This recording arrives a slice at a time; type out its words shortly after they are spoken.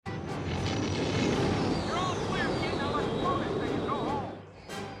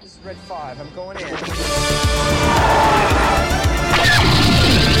Red 5, I'm going in. Stay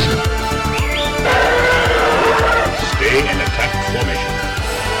in attack formation.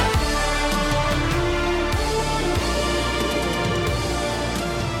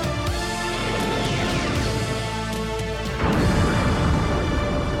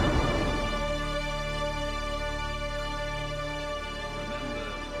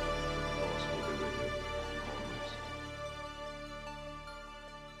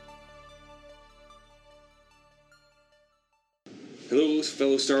 Hello,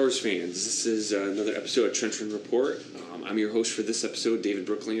 fellow Star Wars fans. This is another episode of Trench Run Report. I'm your host for this episode, David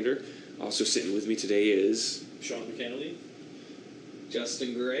Brooklander. Also sitting with me today is Sean McAnally,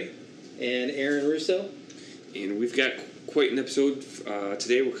 Justin Gray, and Aaron Russo. And we've got quite an episode.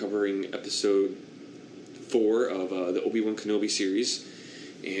 Today we're covering episode 4 of the Obi-Wan Kenobi series.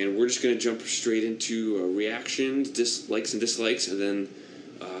 And we're just going to jump straight into reactions, likes and dislikes, and then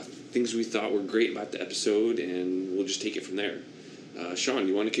things we thought were great about the episode, and we'll just take it from there. Sean,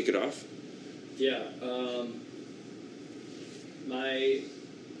 you want to kick it off? Yeah, I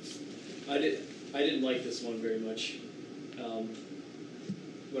didn't like this one very much.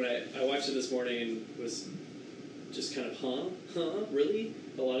 When I watched it this morning and was just kind of, really?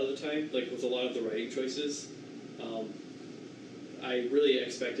 A lot of the time, like with a lot of the writing choices. I really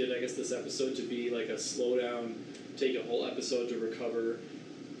expected, I guess, this episode to be like a slow down, take a whole episode to recover.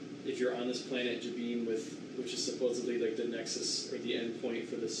 If you're on this planet Jabin which is supposedly like the nexus or the end point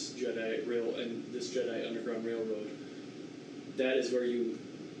for this Jedi Underground Railroad, that is where you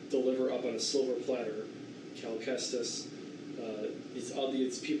deliver up on a silver platter Cal Kestis.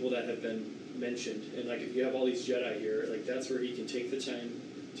 It's people that have been mentioned, and like if you have all these Jedi here, like that's where he can take the time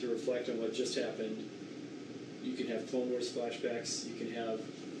to reflect on what just happened. You can have Clone Wars flashbacks. You can have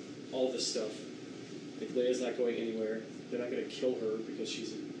all this stuff. Like Leia's not going anywhere. They're not going to kill her because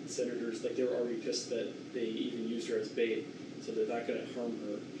she's senators. Like they were already pissed that they even used her as bait, so they're not going to harm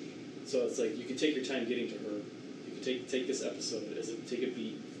her. So it's like you can take your time getting to her. You can take this episode take a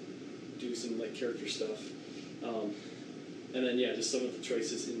beat, do some like character stuff, and then just some of the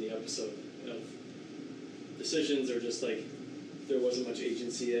choices in the episode of decisions are just like there wasn't much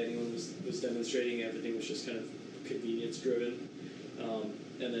agency that anyone was demonstrating. Everything was just kind of convenience driven,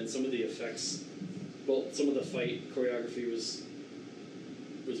 and then some of the effects. Well, some of the fight choreography was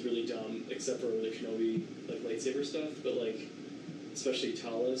really dumb, except for the Kenobi like lightsaber stuff. But like, especially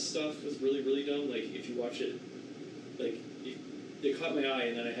Tala's stuff was really really dumb. Like if you watch it, like it caught my eye,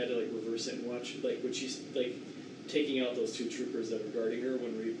 and then I had to like reverse it and watch like when she's like taking out those two troopers that were guarding her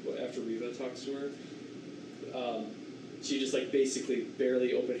after Reva talks to her. She just like basically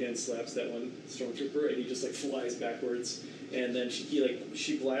barely open hand slaps that one stormtrooper, and he just like flies backwards, and then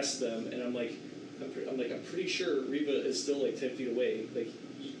she blasts them, and I'm pretty sure Reva is still like 10 feet away. Like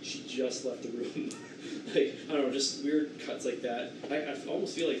she just left the room. Like I don't know, just weird cuts like that. I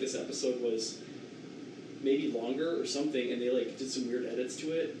almost feel like this episode was maybe longer or something, and they like did some weird edits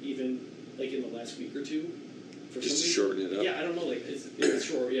to it, even like in the last week or two. Just to shorten it up. Yeah, I don't know. Like it's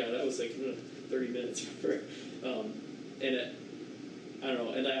short. Yeah, that was like 30 minutes. And I don't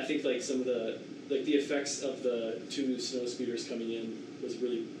know. And I think like some of the effects of the two snow speeders coming in was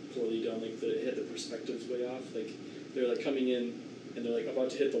really poorly done. Like it had the perspectives way off. Like they're like coming in and they're like about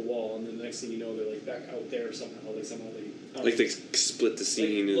to hit the wall, and then the next thing you know they're like back out there somehow. Like somehow they split the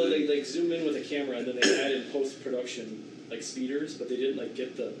scene. Like, they like zoom in with a camera, and then they add in post production like speeders, but they didn't like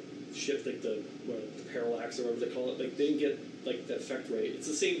get the shift like the parallax or whatever they call it. Like they didn't get like the effect right. It's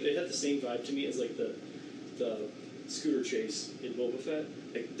the same. It had the same vibe to me as like the scooter chase in Boba Fett.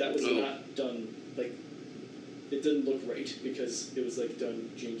 Like that was not done. Like it didn't look right because it was like done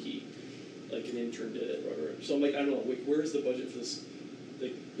janky. Like an intern did it or whatever. So I'm like, I don't know. Like, where's the budget for this?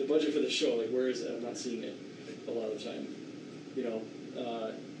 Like the budget for the show. Like where is it? I'm not seeing it a lot of the time. You know.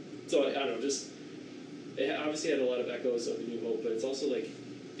 So I don't know. Just it obviously had a lot of echoes of A New Hope, but it's also like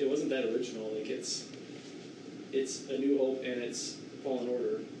it wasn't that original. Like it's A New Hope and it's Fallen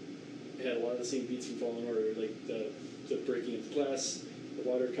Order. It had a lot of the same beats from Fallen Order, like the breaking of the glass, the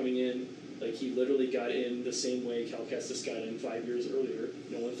water coming in. Like he literally got in the same way Cal Kestis got in 5 years earlier.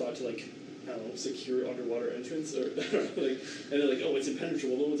 No one thought to like, I don't know, secure underwater entrance or I don't know, like, and they're like, oh, it's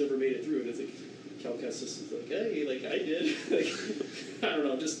impenetrable. No one's ever made it through. And it's like Cal Kestis is like, hey, like I did. Like I don't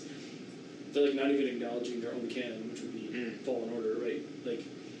know, just they're like not even acknowledging their own canon, which would be Fallen Order, right? Like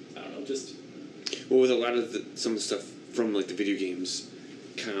I don't know, just. Well, with a lot of some of the stuff from like the video games,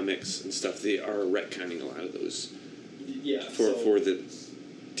 comics and stuff, they are retconning a lot of those. Yeah. For the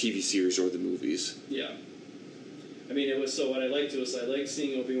TV series or the movies. Yeah. I mean, it was so. What I liked was I liked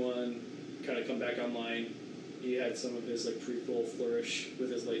seeing Obi-Wan kind of come back online, he had some of his like prequel flourish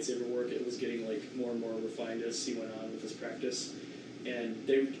with his lightsaber work. It was getting like more and more refined as he went on with his practice, and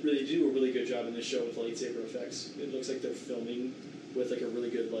they really do a really good job in this show with lightsaber effects. It looks like they're filming with like a really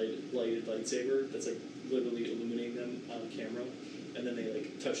good lighted lightsaber that's like literally illuminating them on camera, and then they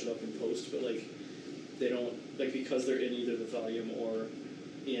like touch it up in post. But like they don't like, because they're in either the volume or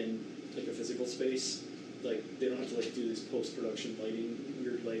in like a physical space, like they don't have to like do these post production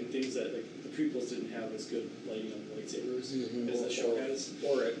weird lighting things that like the prequels didn't have as good lighting on the lightsabers as the show has,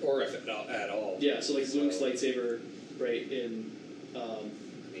 or if at all. Yeah, so like Luke's lightsaber, right in.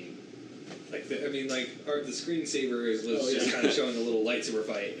 The screensaver was just kind of showing a little lightsaber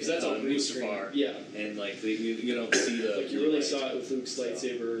fight. Because that's all green screen. Yeah. And like you don't see the. Like you really saw it with Luke's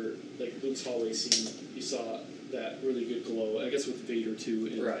lightsaber, like Luke's hallway scene. You saw that really good glow. I guess with Vader too.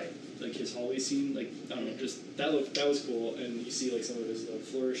 And, right. Like his hallway scene, like I don't know, just that was cool, and you see like some of his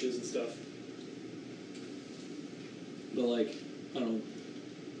flourishes and stuff. But like I don't know,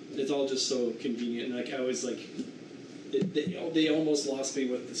 it's all just so convenient. And like I was like, they almost lost me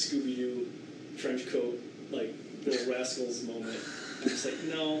with the Scooby-Doo trench coat, like Little Rascals moment. I'm just like,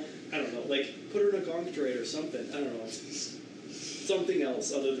 no, I don't know. Like put her in a gonk droid or something. I don't know. Something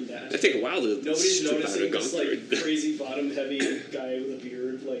else other than that. It take a while to. Nobody's noticing this like droid. crazy bottom heavy guy with a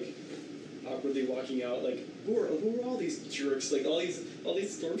beard, like awkwardly walking out. Like who are all these jerks? Like all these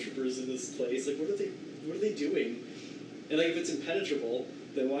stormtroopers in this place. Like what are they doing? And like if it's impenetrable,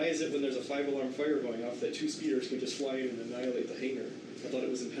 then why is it when there's a 5-alarm fire going off that 2 speeders can just fly in and annihilate the hangar? I thought it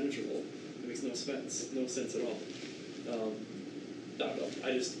was impenetrable. It makes no sense at all. I don't know.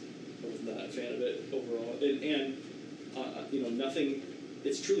 I wasn't that a fan of it overall. And nothing.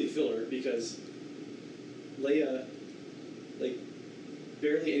 It's truly filler because Leia, like,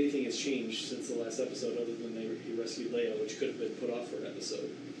 barely anything has changed since the last episode, other than he rescued Leia, which could have been put off for an episode.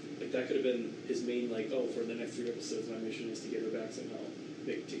 Like that could have been his main, like, oh, for the next 3 episodes, my mission is to get her back somehow,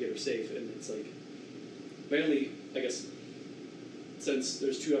 to get her safe. And it's like, mainly, I guess, since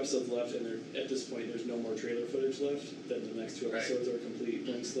there's 2 episodes left, and at this point there's no more trailer footage left, then the next 2 episodes are a complete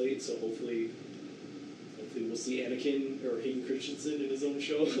blank slate. So hopefully we'll see Anakin or Hayden Christensen in his own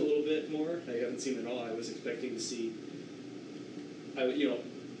show a little bit more. I haven't seen it all. I was expecting to see.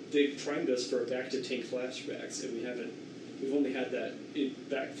 They've primed us for back to tank flashbacks, and we haven't. We've only had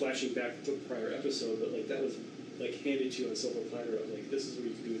that flashing back to the prior episode, but like that was like handed to you on a silver platter of like this is where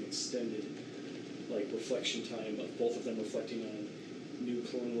you can do an extended like reflection time of both of them reflecting on new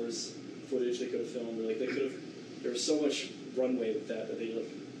Clone Wars footage they could have filmed. Or like they could have. There was so much runway with that they like.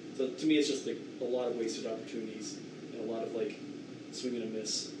 So to me, it's just like a lot of wasted opportunities and a lot of like swing and a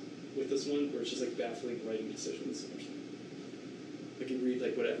miss with this one, where it's just like baffling writing decisions. Like you read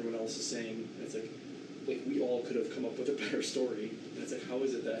like what everyone else is saying, and it's like we all could have come up with a better story, and it's like how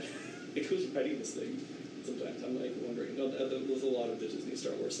is it that like who's writing this thing? Sometimes I'm like wondering. There's a lot of the Disney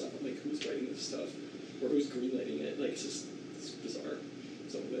Star Wars stuff. I'm like, who's writing this stuff, or who's greenlighting it? Like it's bizarre.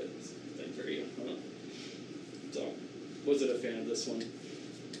 Some of it is like very. So, was it a fan of this one?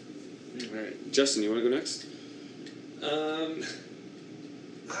 All right, Justin, you want to go next?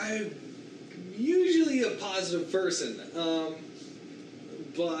 I'm usually a positive person,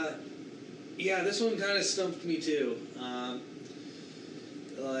 but yeah, this one kind of stumped me too.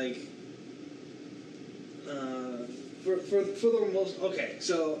 For the most, okay,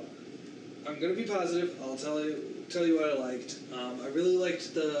 so I'm gonna be positive. I'll tell you what I liked. I really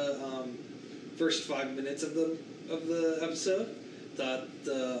liked the first 5 minutes of the episode. Thought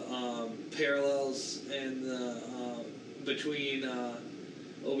the parallels and the between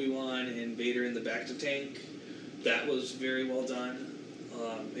Obi-Wan and Vader in the bacta tank, that was very well done.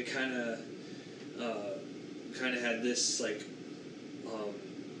 It kind of had this like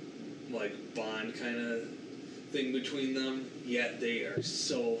bond kind of thing between them, yet they are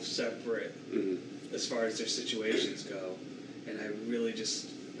so separate as far as their situations go. And I just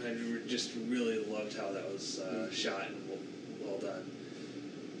really loved how that was shot and well done.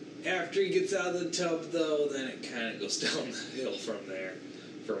 After he gets out of the tub, though, then it kind of goes down the hill from there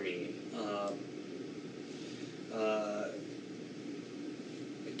for me.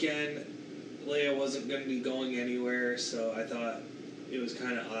 Again, Leia wasn't going to be going anywhere, so I thought it was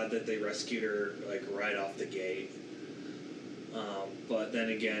kind of odd that they rescued her like right off the gate. But then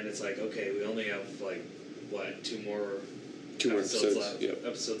again, it's like, okay, we only have like what, two more episodes left. Yep.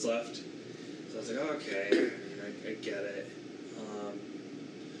 Episodes left. So I was like, okay, I get it.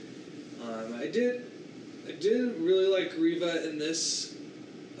 I did really like Reva in this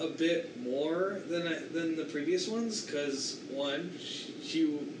a bit more than the previous ones, because one,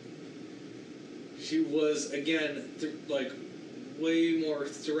 she was again like way more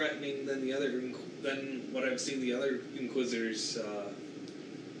threatening than than what I've seen the other Inquisitors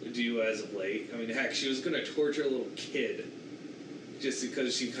do as of late. I mean, heck, she was going to torture a little kid just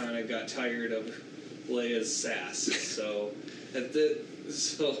because she kind of got tired of Leia's sass. So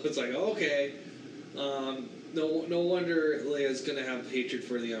it's like, okay, no wonder Leia's going to have hatred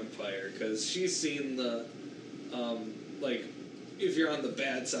for the Empire, because she's seen the like, if you're on the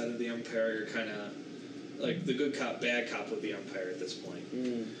bad side of the Empire, you're kind of like the good cop, bad cop with the Empire at this point.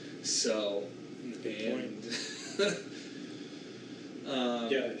 So, and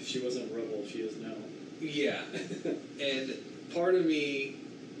yeah, if she wasn't a rebel, she is now. Yeah, and part of me,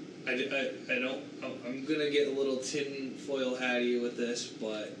 I don't. I'm gonna get a little tinfoil hatty with this,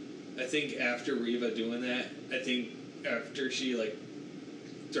 but I think after Reva doing that, I think after she like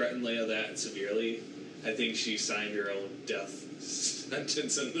threatened Leia that severely, I think she signed her own death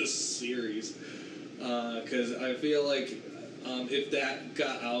sentence in this series. Because I feel like if that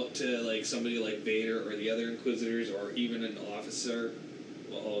got out to like somebody like Vader or the other Inquisitors or even an officer,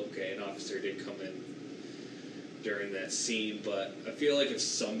 well, okay, an officer did come in during that scene, but I feel like if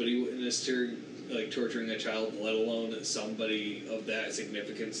somebody witnessed her like torturing a child, let alone somebody of that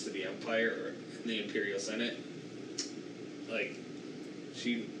significance to the Empire or the Imperial Senate, like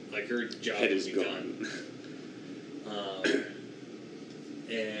her job Head would is be gone. done.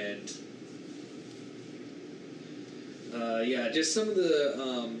 And yeah, just some of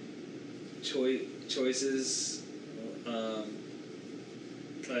the choices.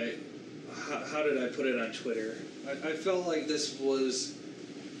 Like, how did I put it on Twitter? I felt like this was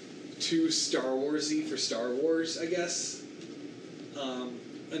too Star Warsy for Star Wars, I guess.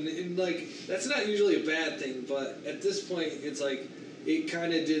 And like, that's not usually a bad thing, but at this point, it's like it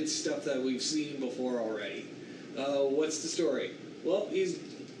kind of did stuff that we've seen before already. What's the story? Well,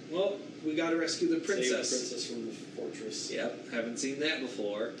 we got to rescue the princess. Save the princess from the fortress. Yep, haven't seen that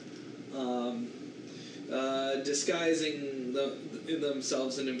before. Disguising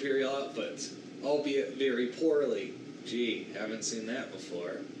themselves in Imperial outfits, albeit very poorly. Gee, haven't seen that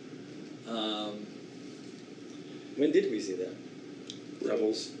before. When did we see that?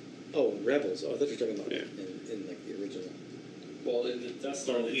 Rebels. Oh, Rebels. Oh, I thought you were talking about Yeah. in like the original. Well, that's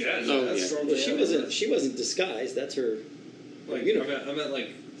not really yeah, no, that's yeah. normally Well, she wasn't disguised. That's her. Like, uniform. I meant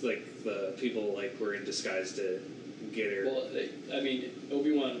like the people like were in disguise to get her. Well, I mean,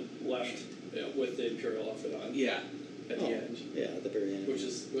 Obi-Wan left with the Imperial outfit on Yeah. at the end, Yeah, at the very end. which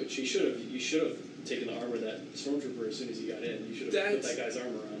you should have taken the armor of that Stormtrooper as soon as he got in. You should have put that guy's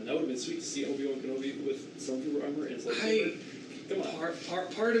armor on. That would have been sweet to see Obi-Wan Kenobi with Stormtrooper armor and his lightsaber. Come on.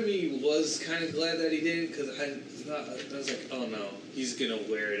 Part of me was kind of glad that he didn't, because I was like, oh no, he's gonna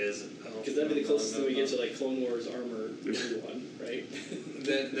wear it as. Because that'd be the closest thing we get to like Clone Wars armor one, right?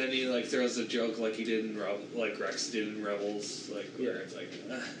 Then he like throws a joke like he did in like Rex did in Rebels, like where it's like,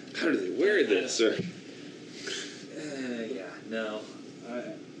 How do they wear this, sir? yeah, no,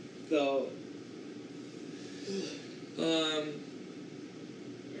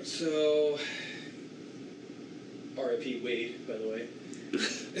 so R.I.P. Wade, by the way.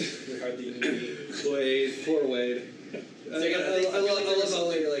 We hardly knew Wade, poor Wade. I love how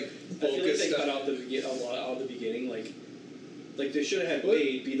they like I feel like they focused cut on. out a lot out of the beginning, like they should have had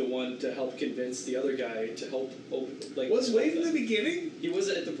Wade be the one to help convince the other guy to help. Was Wade in the beginning? He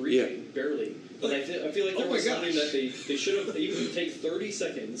wasn't at the briefing, barely. But I feel like there was something that they should have even take 30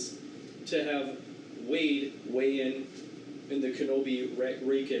 seconds to have Wade weigh in the Kenobi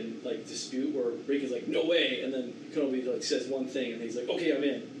Reagan like dispute, where Reagan's like, no way, and then Kenobi like says one thing, and he's like, okay, I'm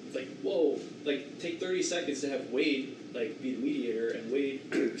in. It's like, whoa, like take 30 seconds to have Wade like be the mediator, and Wade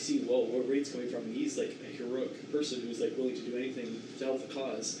see where Wade's coming from. And he's like a heroic person who's like willing to do anything to help the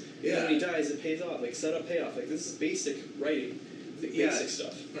cause. Yeah. And when he dies, it pays off. Like set up, payoff. Like this is basic writing, basic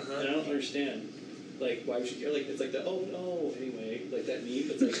stuff. Uh-huh. And I don't understand. Like, why would you care? Like, it's like the, oh no, anyway, like that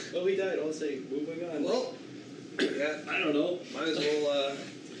meme. It's like, oh, he died. I'll say, moving on. Well, yeah, I don't know. might as well.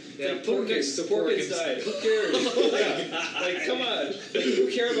 Yeah, Like, poor kids died. Who cares? Like, come on. Like, who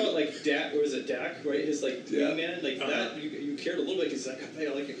care about like Dak? Or was it Dak? Right? His like wingman. Like that. You cared a little bit because like,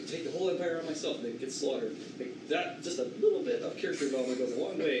 I could take the whole empire on myself and then get slaughtered. Like that. Just a little bit of character development goes a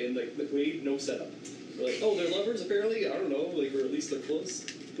long way. And like Wade, no setup. We're like, oh, they're lovers apparently. I don't know. Like, or at least they're close.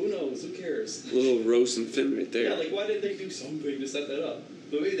 Who knows? Who cares? Little Rose and Finn right there. Yeah, like why did they do something to set that up?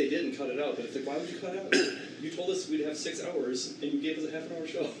 But maybe they didn't cut it out. But it's like, why would you cut it out? You told us we'd have 6 hours, and you gave us a half-an-hour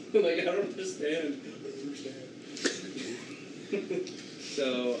show. Like, I don't understand.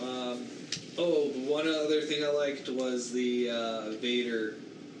 So, one other thing I liked was the Vader.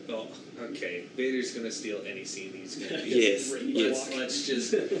 Oh, okay. Vader's gonna steal any scene he's gonna be. Yes. Let's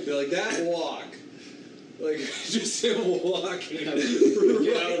just be like that walk. Like, just him walking. Get out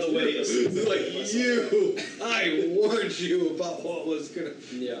of the way. Like, you, I warned you about what was gonna.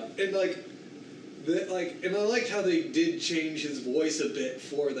 Yeah. And and I liked how they did change his voice a bit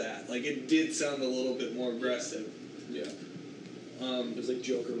for that. Like, it did sound a little bit more aggressive. Yeah. It was like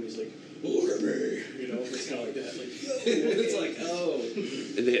Joker when he's like, look at me. You know, it's kind of like that. Like, It's like, oh.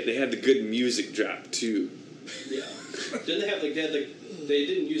 And they had the good music drop too. yeah. Didn't they have they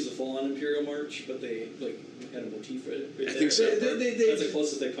didn't use the full-on Imperial March, but they had a motif for it. Right I there. think so. That's the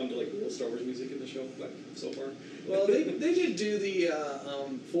closest they've come to like real Star Wars music in the show so far. Well, they did do the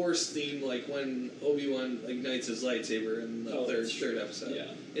Force theme, like when Obi-Wan ignites his lightsaber in the third episode. Yeah.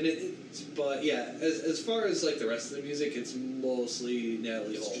 And but yeah, as far as like the rest of the music, it's mostly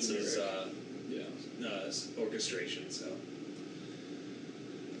Natalie Holtz's orchestration. So,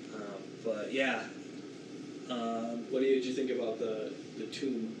 but yeah. What did you think about the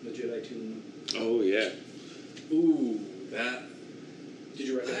tomb, the Jedi tomb? Oh yeah. Ooh, that. Did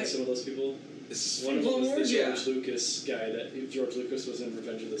you recognize some of those people? One of them was the George Lucas guy George Lucas was in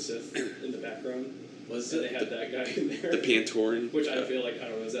Revenge of the Sith in the background. Was and it? They had that guy in there. The Pantoran. Which I feel like, I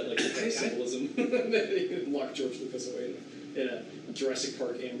don't know, is that like the kind of symbolism that they locked George Lucas away in a Jurassic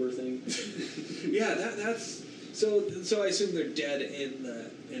Park Amber thing? Yeah, that's so I assume they're dead in there.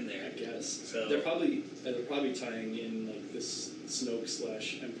 I guess. So They're probably tying in like this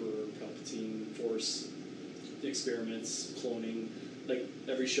Snoke / Emperor Palpatine Force experiments, cloning. Like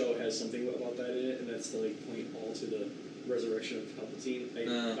every show has something about that in it, and that's to like point all to the resurrection of Palpatine.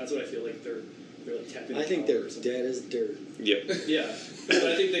 That's what I feel like they're like tapping. I think they're dead as dirt. Yep. Yeah, but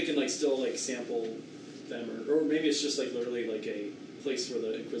I think they can like still like sample them, or maybe it's just like literally like a place where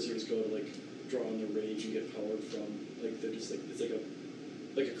the Inquisitors go to like draw on their rage and get powered from. Like they're just like it's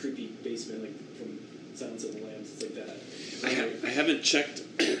like a creepy basement like from Silence of the Lambs. It's like that. I haven't checked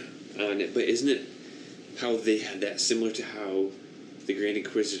on it, but isn't it how they had that similar to how the Grand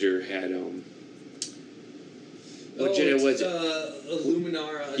Inquisitor had what Jedi was it?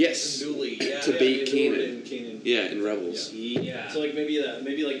 Illuminara Yes. and Dooley. Yeah. To bait Kanan. Kanan. Yeah, in Rebels. Yeah. So like maybe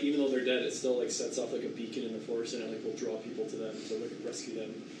like even though they're dead, it still like sets off like a beacon in the Force, and it like will draw people to them to like rescue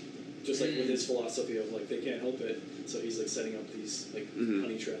them. Just like with his philosophy of like they can't help it, so he's like setting up these like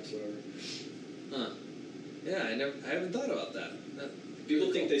honey traps, whatever. Huh. Yeah, I haven't thought about that.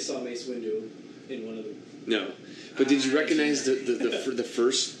 People think they saw Mace Windu in one of the. No, but did you recognize the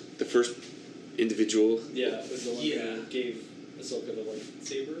first individual? Yeah, it was the one who gave Ahsoka the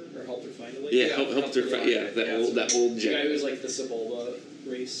lightsaber or helped her find a lightsaber. Yeah, helped her find. Yeah, that old The guy who was Jedi. like the Sebulba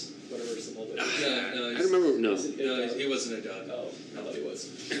race, whatever Sebulba is. No, I remember. No. he wasn't a dog. Oh, I thought he was.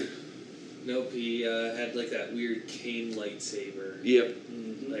 Nope, he had like that weird cane lightsaber. Yep.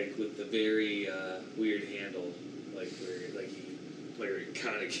 Mm-hmm. Like with the very weird handle, like where it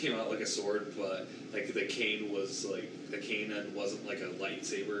kind of came out like a sword, but like the cane was like the cane end wasn't like a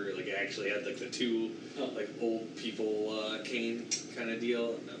lightsaber. Like it actually had like the two like old people cane kind of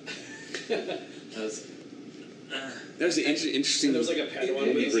deal. That was an interesting. And there was like a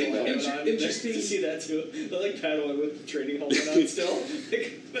Padawan with Great the match. helmet on. Interesting to see that too. They're like Padawan with the training helmet on still.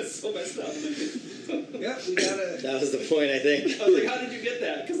 Like, that's so messed up. Yeah, we gotta. That was the point, I think. I was like, how did you get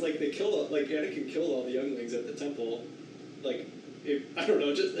that? Because like they killed, like Anakin killed all the younglings at the temple. Like, I don't know,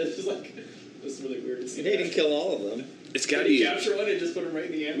 it's just like it was really weird to see. They didn't kill all of them. It's got to Did he be. capture one and just put him right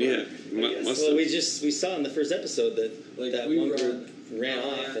in the amber? Yeah, I guess. must Well, have. we saw in the first episode that Like, that we one run- group ran Oh,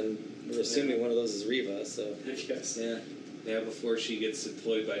 off, yeah. and we're assuming one of those is Reva. So I guess. Yeah, before she gets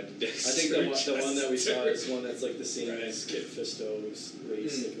deployed by I think the one that we saw is one that's like the same Right. as Kit Fisto's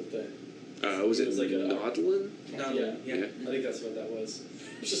race, like with the. Was it It was like a- Nautilin? Yeah. Yeah. I think that's what that was.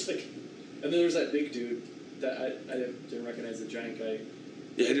 It's just like, and then there was that big dude that I didn't recognize, the giant guy.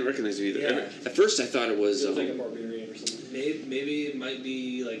 Yeah, I didn't recognize it either. Yeah. At first, I thought it was. It was like a barbarian or something. Maybe it might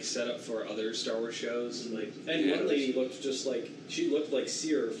be like set up for other Star Wars shows. Like, And one lady looked just like she looked like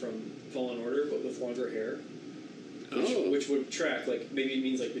Seer from Fallen Order, but with longer hair. Which would track, like, maybe it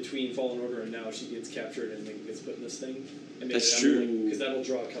means, like, between Fallen Order and now she gets captured and then gets put in this thing. And maybe That's true. Because that'll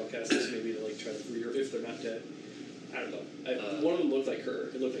draw Cal Kestis maybe to, like, try to free her if they're not dead. I don't know. One of them looked like her.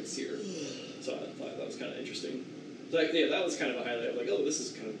 It looked like Seer. So I thought that was kind of interesting. So, like, yeah, that was kind of a highlight of, like, oh, this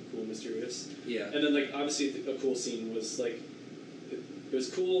is kind of cool, mysterious. yeah. And then, like, obviously a cool scene was, like, it was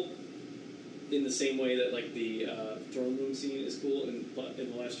cool in the same way that, like, the throne room scene is cool in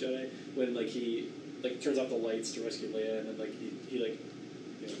The Last Jedi, when, like, he like turns off the lights to rescue Leia, and then like he like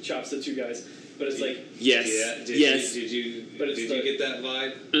chops the two guys. But it's like Yes. Yeah. Yes. Did you the- get that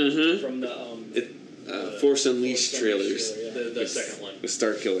vibe? Mm-hmm. from the Force Unleashed trailers trailer, yeah. The second one. with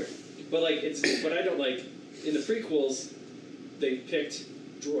Star Killer. But like but I don't like in the prequels they picked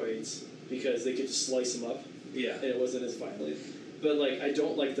droids because they could just slice them up Yeah. and it wasn't as violent. But like, I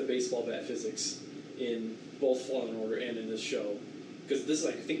don't like the baseball bat physics in both Fallen Order and in this show, because this is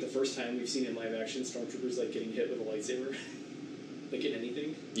like I think the first time we've seen in live action stormtroopers like getting hit with a lightsaber, like in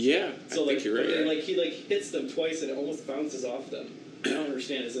anything. Yeah, So I like, think you're right. and, like he like hits them twice and it almost bounces off them. I don't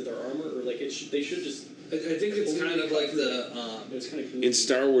understand. Is it their armor or like they should just? I think it's kind of like the It was kind of In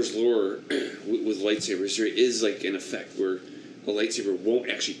Star Wars lore, with lightsabers, there is like an effect where a lightsaber won't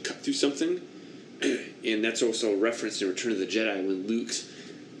actually cut through something, and that's also referenced in Return of the Jedi when Luke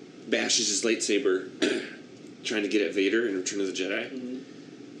bashes his lightsaber trying to get at Vader in Return of the Jedi. Mhm.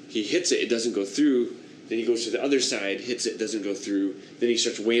 He hits it, it doesn't go through. Then he goes to the other side, hits it, doesn't go through. Then he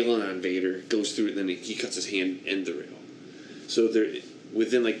starts wailing on Vader, goes through it, then he cuts his hand and the rail. So there,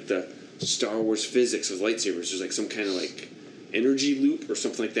 within like the Star Wars physics of lightsabers, there's like some kind of like energy loop or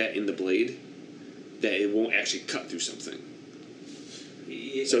something like that in the blade that it won't actually cut through something.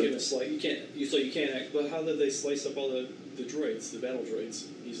 So you can't act. But how did they slice up all the droids, the battle droids,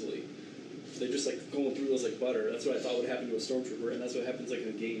 easily? They're just like going through those like butter. That's what I thought would happen to a stormtrooper, and that's what happens like in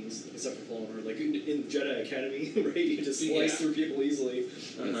the games, except for Fallen Order. Like in Jedi Academy, right? You just slice through people easily.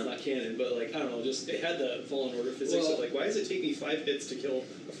 And it's not canon, but like I don't know, just it had the Fallen Order physics of like, why does it take me 5 hits to kill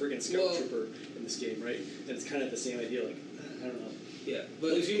a friggin' scout trooper in this game, right? And it's kind of the same idea. Like I don't know. Yeah,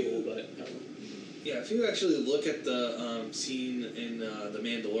 but Looks if you cool, but I don't know. yeah, if you actually look at the scene in The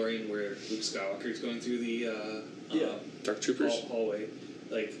Mandalorian where Luke Skywalker's going through the Dark Troopers? hallway,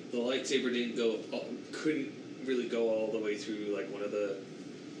 like the lightsaber couldn't really go all the way through like one of the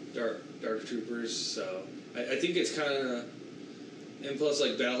dark troopers. So I think it's kind of, and plus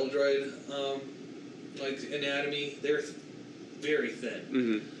like battle droid like anatomy, they're very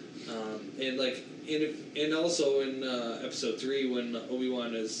thin. Mm-hmm. And like and also in episode 3 when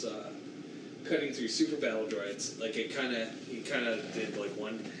Obi-Wan is cutting through super battle droids, like he kind of did like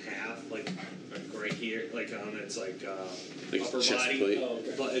one half, like right here, like on its like upper chest body, plate. Oh,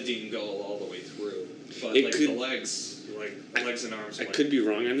 okay. but it didn't go all the way through. But It like could- the legs and arms. I could be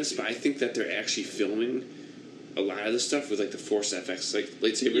wrong on this, but I think that they're actually filming a lot of the stuff with like the Force FX like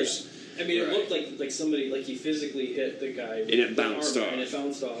lightsabers. I mean, it Right. looked like somebody, like he physically hit the guy with it the bounced armor, off. and it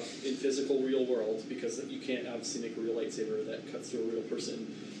bounced off in physical real world, because you can't obviously make a real lightsaber that cuts through a real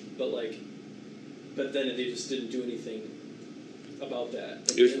person. But then they just didn't do anything about that.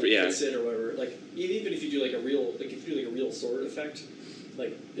 Like, It was- they didn't yeah. fix it or whatever. Like even if you do like a real sword effect,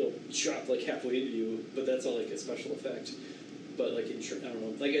 like it'll chop like halfway into you, but that's all like a special effect. But like I don't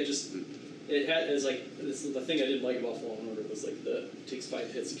know, like it had as like this is the thing I didn't like about Fallen Order was like it takes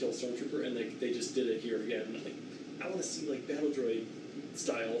 5 hits to kill a stormtrooper, and they just did it here again. And I'm like, I want to see like battle droid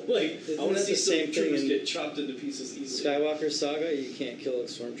style. Like Isn't I want to that see the same thing stormtroopers in get chopped into pieces easily. Skywalker Saga, you can't kill a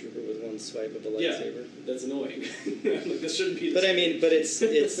stormtrooper with one swipe of a lightsaber. Yeah, that's annoying. Like, this shouldn't be. But I mean, but it's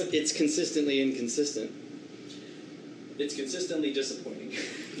consistently inconsistent. It's consistently disappointing.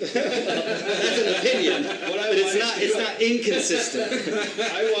 That's an opinion, What I but it's want not. is- It's not inconsistent.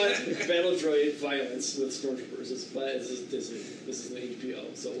 I want battle droid violence with stormtroopers. This is the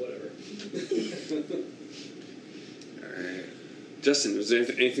HBO, so whatever. Alright. Justin, was there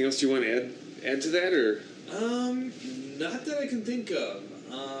anything else you want to add to that, or? Not that I can think of.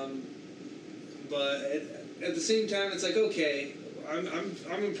 But at the same time, it's like okay,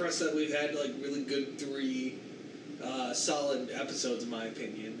 I'm impressed that we've had like really good 3 solid episodes, in my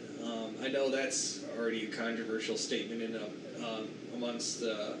opinion. I know that's already a controversial statement in amongst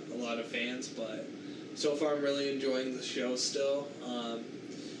a lot of fans, but so far I'm really enjoying the show still.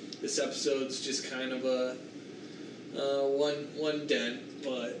 This episode's just kind of a one dent,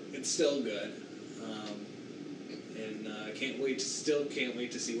 but it's still good. And I can't wait to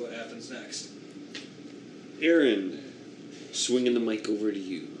see what happens next. Aaron, swinging the mic over to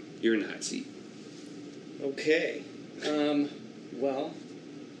you. You're in the hot seat. Okay. Well,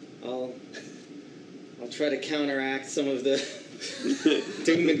 I'll try to counteract some of the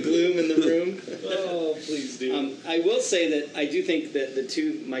doom and gloom in the room. Oh, please do. I will say that I do think that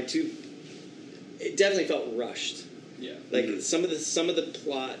it definitely felt rushed. Yeah. Like some of the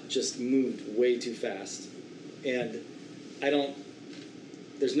plot just moved way too fast, and I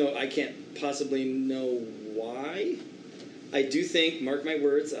can't possibly know why. I do think, mark my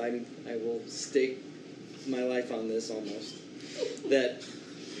words, I will stake my life on this almost, that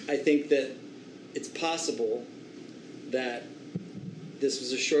I think that it's possible that this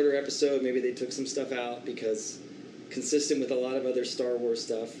was a shorter episode. Maybe they took some stuff out because, consistent with a lot of other Star Wars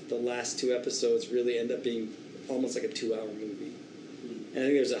stuff, the last 2 episodes really end up being almost like a 2-hour movie. And I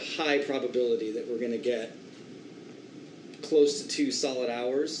think there's a high probability that we're going to get close to 2 solid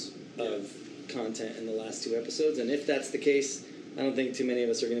hours of content in the last 2 episodes. And if that's the case, I don't think too many of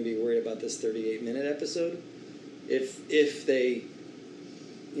us are going to be worried about this 38-minute episode. If they,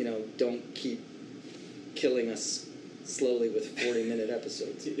 don't keep killing us slowly with 40-minute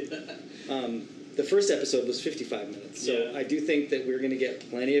episodes. The first episode was 55 minutes, so Yeah. I do think that we're going to get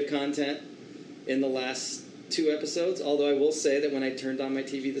plenty of content in the last 2 episodes, although I will say that when I turned on my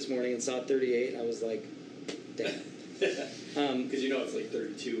TV this morning and saw 38, I was like, damn. Because it's like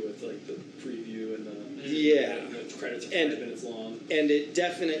 32 with like the preview and the the credits are 5 minutes long. And it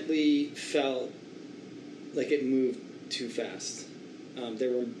definitely felt like it moved too fast.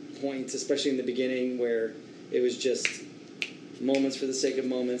 There were points, especially in the beginning, where it was just moments for the sake of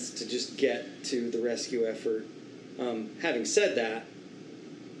moments to just get to the rescue effort. Having said that,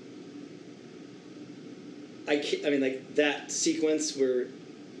 that sequence where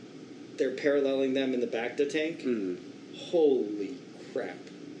they're paralleling them in the Bacta tank, holy crap.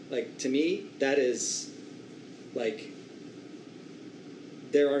 Like, to me, that is, like,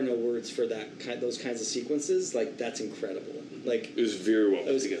 there are no words for those kinds of sequences. Like, that's incredible. Like, It was very well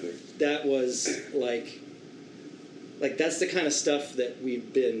put together. that was, like, that's the kind of stuff that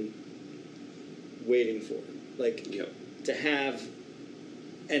we've been waiting for. Like, Yep. to have,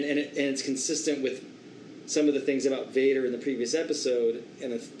 and it's consistent with some of the things about Vader in the previous episode,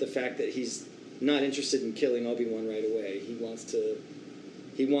 and the fact that he's not interested in killing Obi-Wan right away. He wants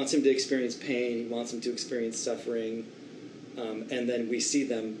him to experience pain. He wants him to experience suffering, and then we see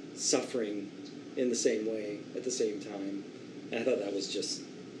them suffering in the same way at the same time. And I thought that was just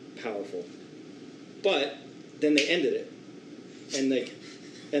powerful. But then they ended it, and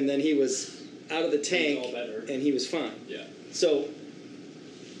then he was out of the tank, all better. and he was fine. Yeah. So,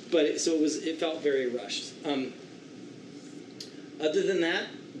 it felt very rushed. Other than that,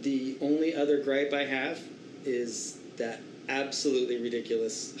 the only other gripe I have is that absolutely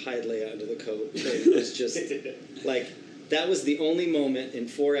ridiculous hide layout under the coat. It was just like, that was the only moment in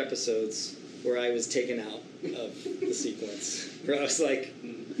 4 episodes where I was taken out of the sequence. Where I was like,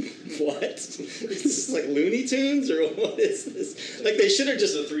 what? Is this like Looney Tunes or what is this? Like, they should have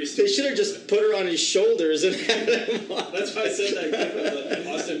just put her on his shoulders and had him walk. That's why I said that clip of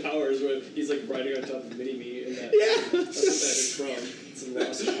Austin Powers where he's like riding on top of Mini-Me and that. Yeah. That's what that is from. It's in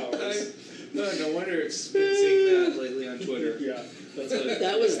Austin Powers. No wonder it's been seeing that lately on Twitter. Yeah. That's what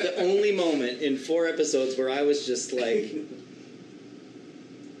That was the only moment in 4 episodes where I was just like,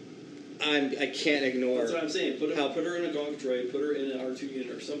 I can't ignore. That's what I'm saying. Put her in a Gonk droid, put her in an R2 unit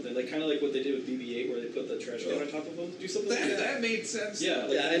or something. Like, kind of like what they did with BB-8 where they put the trash can on top of them. Do something like that. That made sense. Yeah.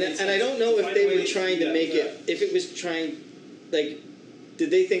 Like, Yeah, that made and sense. I don't know if Find a they way were trying do to that make with it, if it was trying, like, did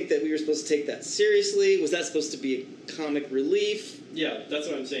they think that we were supposed to take that seriously? Was that supposed to be a comic relief? that. Yeah, that's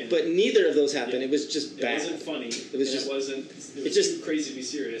what I'm saying. But neither of those happened. Yeah. It was just it bad. wasn't funny. It was just- It wasn't. It was just- too crazy to be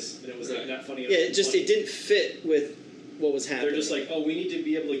serious, and it was like not funny. Yeah, it funny. didn't fit with what was happening. They're just like, oh, we need to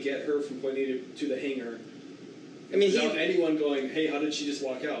be able to get her from point A to the hangar. I mean, Without anyone going, hey, how did she just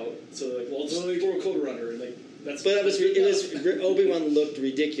walk out? So they're like, well, just throw a coder on her, and like that's. but Obi-Wan looked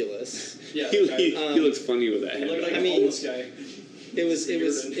ridiculous. Yeah. He looks funny with that He looked like head. a homeless guy. It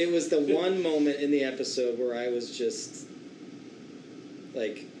was the one moment in the episode where I was just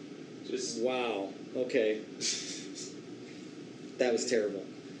like, wow, okay, that was terrible.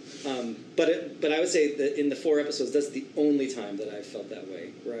 But I would say that in the 4 episodes, that's the only time that I felt that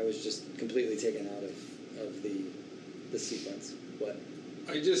way, where I was just completely taken out of the sequence. What?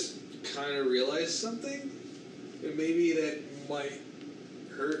 I just kind of realized something. And maybe that might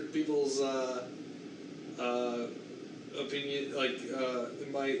hurt people's opinion. Like,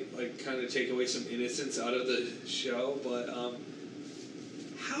 it might like kind of take away some innocence out of the show. But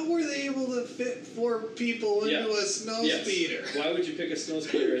how were they able to fit 4 people into a snow speeder? Why would you pick a snow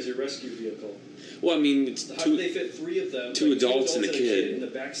speeder as your rescue vehicle? Well, I mean, it's How did they fit 3 of them? two adults and a kid. in the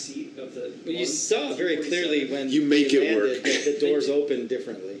back seat of the. Well, you saw very clearly when You make they it landed work. that the doors opened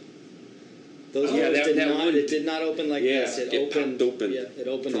differently. Those Oh, yeah, doors that one- it did not open like Yeah, this. It it opened popped open Yeah, it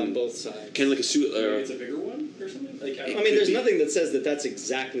opened from- on both sides. kind of like a suit. Maybe it's a bigger one or something. Like I mean, could there's be. nothing that says that that's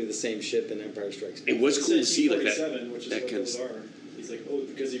exactly the same ship in Empire Strikes Back. It was cool to said see like that. T-47, which is that what kind those of. are. He's like, oh,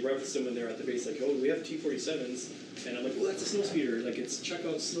 because he referenced them when they're at the base, like, oh, we have T-47s, and I'm like, well, that's a snow speeder. Like, it's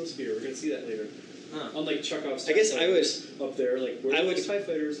Chekhov's snow speeder. We're gonna see that later. Unlike Chekhov's I guess TIE I would- fighters up there, like, where I are would- those TIE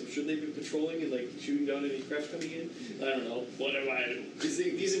fighters? Should they be patrolling and like shooting down any craft coming in? I don't know. What am I?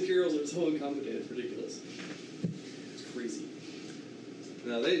 These Imperials are so incompetent. It's ridiculous. It's crazy.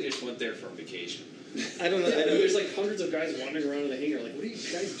 No, they just went there for vacation. I don't know. Yeah, there's like hundreds of guys wandering around in the hangar. Like, what are you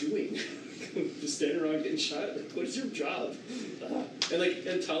guys doing? Just standing around getting shot? Like, what is your job?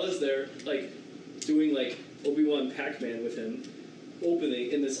 And Tala's there, like, doing like Obi-Wan Pac-Man with him,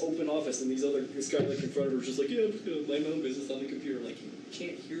 opening in this open office, and this guy like in front of her, just like, yeah, I'm just gonna mind my own business on the computer. Like, you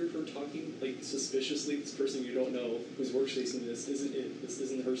can't hear her talking like suspiciously. This person you don't know whose workstation this isn't it. This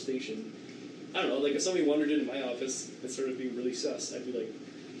isn't her station. I don't know. Like, if somebody wandered into my office and started being really sus, I'd be like,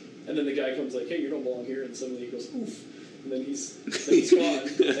 and then the guy comes like, hey, you don't belong here, and suddenly he goes, oof. And then he's gone,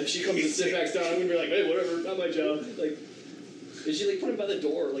 and she comes and sits back down. I'm gonna be like, hey, whatever, not my job. Like, is she like put him by the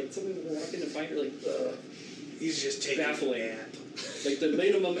door? Like, someone will walk in and find her. Like, He's just taking baffling. a nap. Like the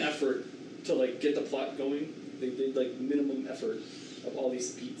minimum effort to like get the plot going. They did like minimum effort of all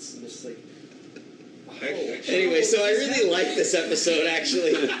these beats, and it's like. Wow. Anyway, so I really like this episode.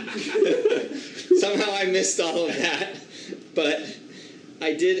 Actually, somehow I missed all of that, but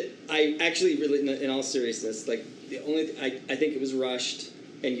I did. I actually really, in all seriousness, like the only I think it was rushed,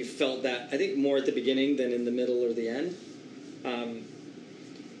 and you felt that I think more at the beginning than in the middle or the end.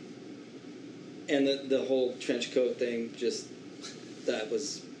 And the whole trench coat thing, just that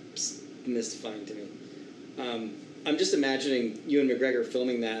was mystifying to me. I'm just imagining Ewan McGregor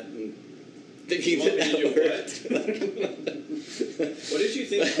filming that and thinking that worked. What did you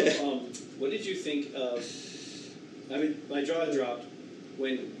think of? What did you think of? I mean, my jaw dropped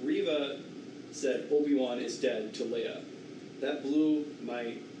when Reva said Obi-Wan is dead to Leia. That blew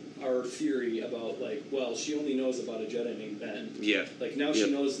our theory about like, well, she only knows about a Jedi named Ben. Yeah. Like now she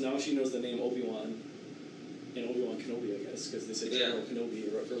knows the name Obi-Wan and Obi-Wan Kenobi, I guess, because they said General Kenobi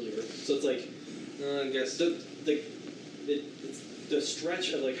earlier. So it's like, I guess it's the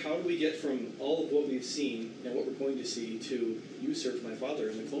stretch of like, how do we get from all of what we've seen and what we're going to see to you served my father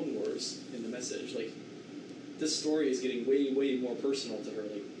in the Clone Wars in the message? Like, this story is getting way, way more personal to her.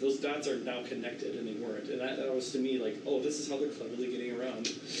 Like, those dots are now connected, and they weren't. And that was to me like, oh, this is how they're cleverly getting around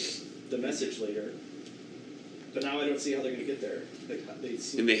the message later. But now I don't see how they're going to get there. Like,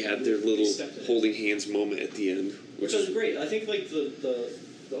 And they had their little holding hands moment at the end, which was great. I think like the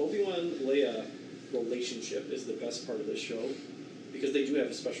Obi-Wan Leia relationship is the best part of this show, because they do have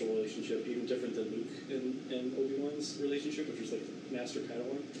a special relationship, even different than Luke and Obi-Wan's relationship, which was like the Master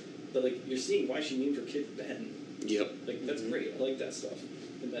Padawan. But like, you're seeing why she named her kid Ben. Yep. Like, that's great. I like that stuff.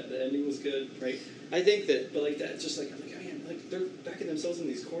 And that the ending was good, right? I think that. But like that, just like, I'm like, oh, man, like they're backing themselves in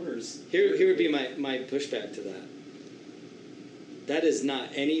these corners. Here would be my pushback to that. That is not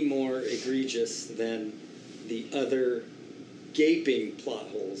any more egregious than the other gaping plot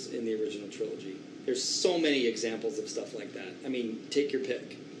holes in the original trilogy. There's so many examples of stuff like that. I mean, take your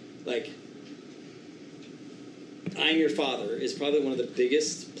pick. Like, I'm Your Father is probably one of the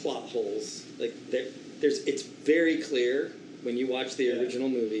biggest plot holes. Like, it's very clear when you watch the original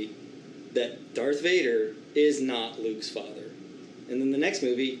movie that Darth Vader is not Luke's father. And then the next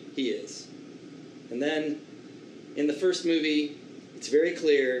movie, he is. And then in the first movie, it's very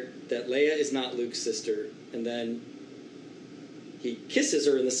clear that Leia is not Luke's sister. And then he kisses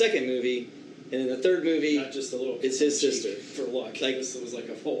her in the second movie, and in the third movie, not just a little, it's his sister. For luck. Like, this was like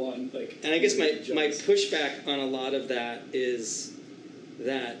a full-on like. And I guess my pushback on a lot of that is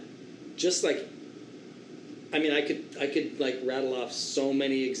that just like, I mean, I could like rattle off so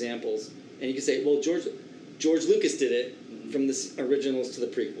many examples, and you could say, well, George Lucas did it from the originals to the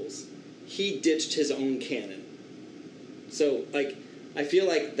prequels. He ditched his own canon. So like, I feel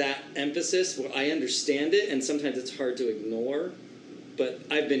like that emphasis, well, I understand it, and sometimes it's hard to ignore, but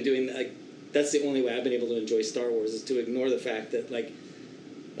I've been doing that. Like, that's the only way I've been able to enjoy Star Wars, is to ignore the fact that like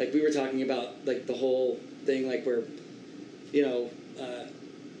we were talking about, like the whole thing, like where, you know,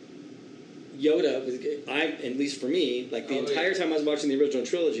 Yoda was, at least for me, like the entire time I was watching the original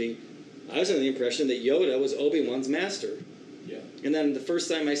trilogy, I was under the impression that Yoda was Obi-Wan's master. Yeah. And then the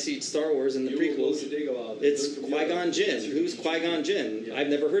first time I see Star Wars in the prequels, it's Qui-Gon Jinn. Who's Qui-Gon Jinn? Yeah. I've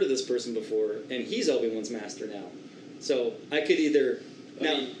never heard of this person before, and he's Obi-Wan's master now. So I could either... I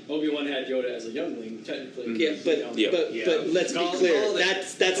mean, Obi-Wan had Yoda as a youngling, technically. Yeah, but let's be clear.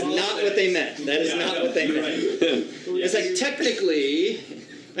 That's not what they meant. That is not what they meant. It's like, technically...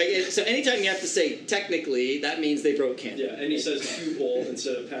 Like, so anytime you have to say technically, that means they broke canon. Yeah, and he says pupil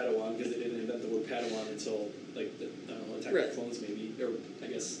instead of Padawan, because they didn't invent the word Padawan until like Attack of the Clones, maybe, or I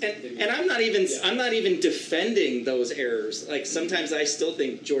guess. And I'm not even defending those errors. Like, sometimes I still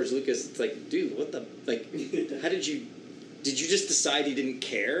think George Lucas. It's like, dude, what the how did you just decide you didn't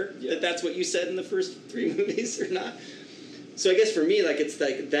care that that's what you said in the first 3 movies or not? So I guess for me, like, it's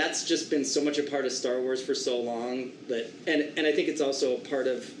like that's just been so much a part of Star Wars for so long that, and I think it's also a part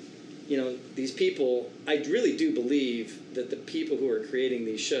of, you know, these people. I really do believe that the people who are creating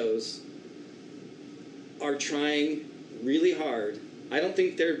these shows are trying really hard. I don't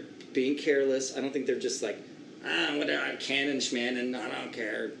think they're being careless. I don't think they're just like, whatever, canon schman, and I don't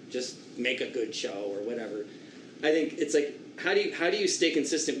care. Just make a good show or whatever. I think it's like, how do you stay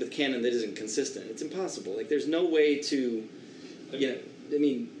consistent with canon that isn't consistent? It's impossible. Like, there's no way to, I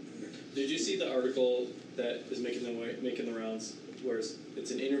mean, Did you see the article that is making the rounds, where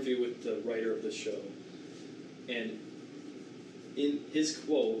it's an interview with the writer of the show, and in his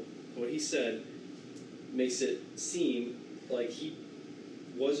quote, what he said makes it seem like he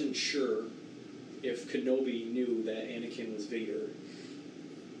wasn't sure if Kenobi knew that Anakin was Vader.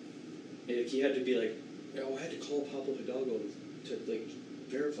 And he had to be like, oh, I had to call Pablo Hidalgo to like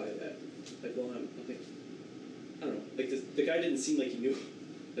verify that. Like, well, I'm like, I don't know. Like, the guy didn't seem like he knew.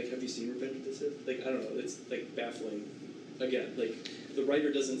 Like, have you seen Revenge of the Sith? Like, I don't know. It's like baffling. Again, like the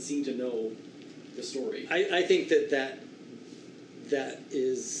writer doesn't seem to know the story. I think that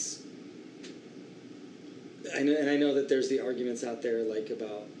is. I know that there's the arguments out there like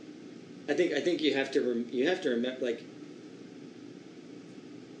about. I think you have to remember, like,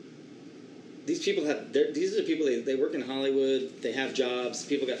 these people these are the people they work in Hollywood, they have jobs,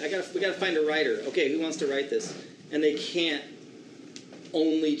 we gotta find a writer. Okay, who wants to write this? And they can't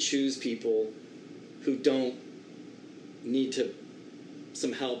only choose people who don't need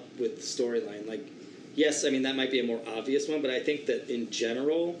some help with the storyline. Like, yes, I mean that might be a more obvious one, but I think that in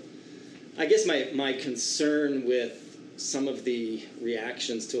general, I guess my concern with some of the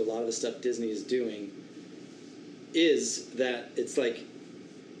reactions to a lot of the stuff Disney is doing is that it's like,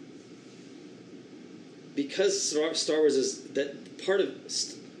 because Star Wars is that part of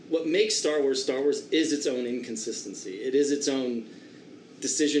what makes Star Wars is its own inconsistency. It is its own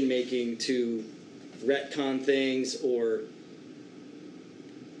decision making to retcon things or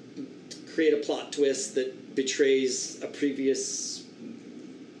create a plot twist that betrays a previously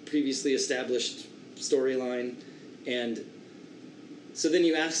established storyline. And so then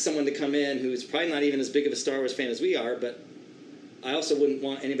you ask someone to come in who's probably not even as big of a Star Wars fan as we are, but I also wouldn't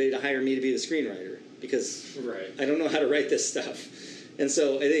want anybody to hire me to be the screenwriter because I don't know how to write this stuff. And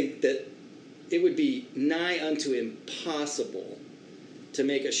so I think that it would be nigh unto impossible to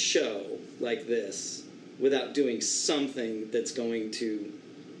make a show like this without doing something that's going to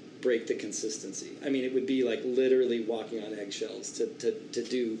break the consistency. I mean, it would be like literally walking on eggshells to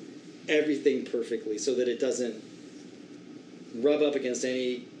do everything perfectly so that it doesn't rub up against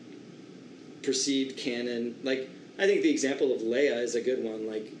any perceived canon. Like, I think the example of Leia is a good one.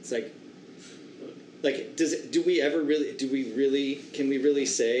 Like, it's like can we really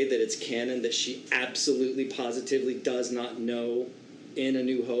say that it's canon that she absolutely positively does not know in A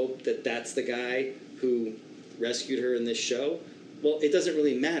New Hope that that's the guy who rescued her in this show? Well, it doesn't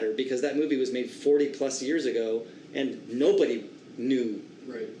really matter because that movie was made 40 plus years ago and nobody knew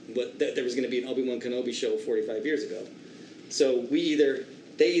that there was going to be an Obi-Wan Kenobi show 45 years ago. So they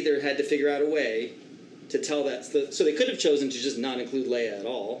either had to figure out a way to tell that. So they could have chosen to just not include Leia at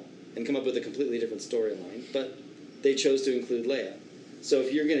all and come up with a completely different storyline, but they chose to include Leia. So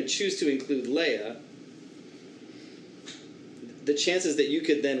if you're going to choose to include Leia, the chances that you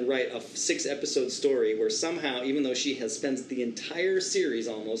could then write a 6-episode story where somehow, even though she spends the entire series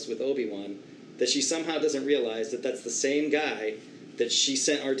almost with Obi-Wan, that she somehow doesn't realize that that's the same guy that she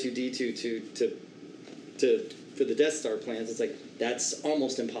sent R2-D2 to for the Death Star plans, it's like, that's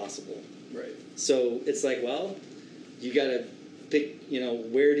almost impossible. Right. So it's like, well, you got to pick,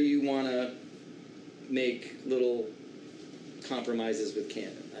 where do you want to make little compromises with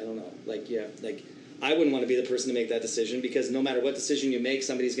canon? I don't know. Like, yeah, like, I wouldn't want to be the person to make that decision because no matter what decision you make,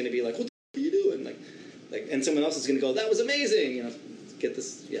 somebody's going to be like, what the f*** are you doing? Like, and someone else is going to go, that was amazing. Get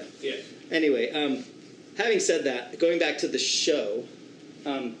this, yeah. Yeah. Anyway, having said that, going back to the show,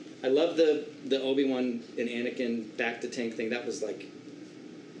 I love the Obi-Wan and Anakin back to tank thing. That was like,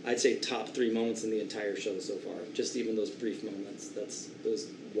 I'd say top 3 moments in the entire show so far. Just even those brief moments. That was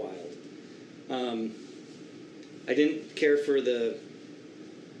wild. I didn't care for the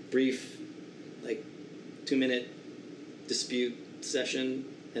brief, like, 2-minute dispute session,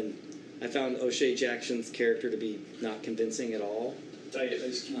 and I found O'Shea Jackson's character to be not convincing at all. Diet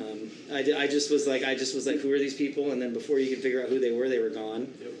Ice Cube. I just was like, who are these people? And then before you could figure out who they were gone.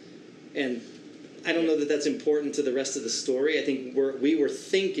 Yep. And I don't know that that's important to the rest of the story. I think we were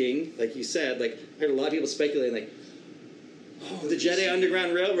thinking, like you said, like, I heard a lot of people speculating, like, oh, the Jedi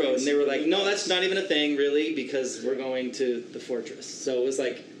Underground Railroad. And they were like, no, that's not even a thing, really, because we're going to the fortress. So it was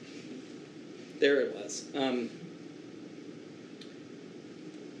like, there it was.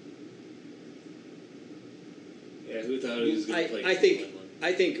 Yeah, who thought he was going to play?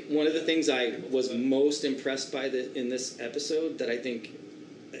 I think one of the things I was most impressed by in this episode that I think,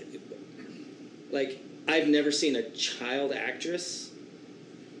 like, I've never seen a child actress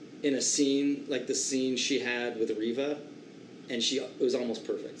in a scene like the scene she had with Reva, and it was almost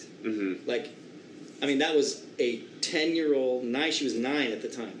perfect. Mm-hmm. Like, I mean, that was a 10-year-old, she was 9 at the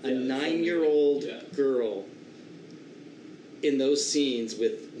time, a Yeah, 9-year-old yeah. girl in those scenes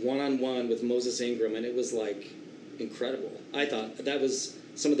with one-on-one with Moses Ingram, and it was like incredible. I thought that was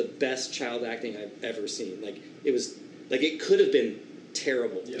some of the best child acting I've ever seen. Like, it was, like, it could have been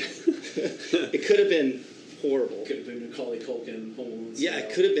terrible. Yeah. It could have been horrible. Could have been Macaulay Culkin, Home Alone Yeah, style.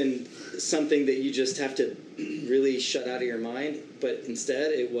 it could have been something that you just have to really shut out of your mind, but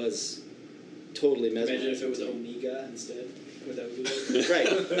instead it was totally mesmerizing. Imagine if it was Omega instead. What that would be like. Right.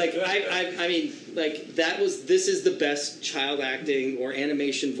 Like, I mean, like, this is the best child acting or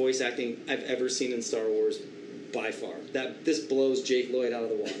animation voice acting I've ever seen in Star Wars by far. This blows Jake Lloyd out of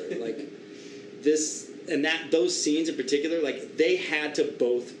the water. Like, those scenes in particular, like, they had to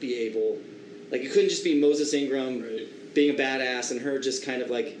both be able, like, it couldn't just be Moses Ingram being a badass and her just kind of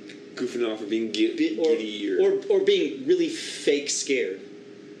like Goofing off or being giddy or being really fake scared,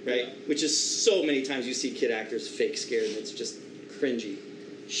 right? Yeah. Which is so many times you see kid actors fake scared and it's just cringy.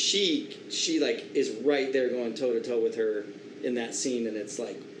 She like is right there going toe to toe with her in that scene, and it's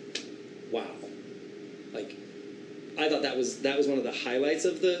like, wow. Like, I thought that was one of the highlights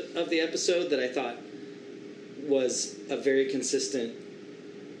of the episode that I thought was a very consistent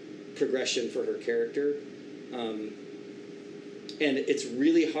progression for her character. And it's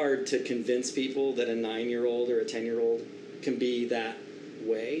really hard to convince people that a 9-year-old or a 10-year-old can be that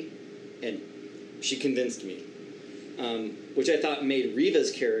way, and she convinced me, which I thought made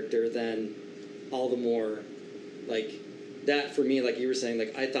Reva's character then all the more, like, that for me, like you were saying,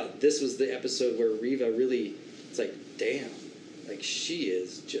 like, I thought this was the episode where Reva really, it's like, damn, like, she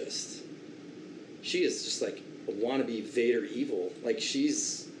is just like a wannabe Vader evil. Like,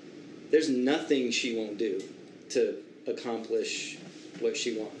 there's nothing she won't do to accomplish what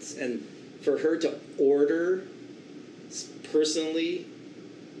she wants. And for her to order personally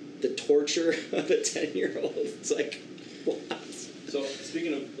the torture of a 10-year-old, it's like, what? So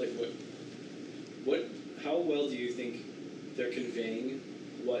speaking of like how well do you think they're conveying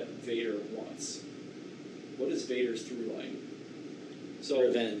what Vader wants? What is Vader's through line? So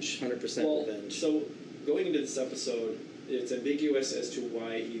Revenge, 100% revenge. So going into this episode, it's ambiguous as to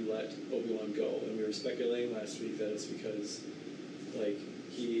why he let Obi-Wan go, and we were speculating last week that it's because, like,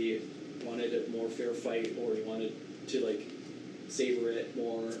 he wanted a more fair fight, or he wanted to, like, savor it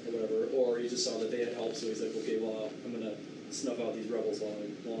more, or whatever, or he just saw that they had help, so he's like, okay, well, I'm gonna snuff out these rebels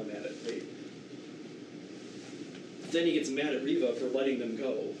while I'm at it, right? Then he gets mad at Reva for letting them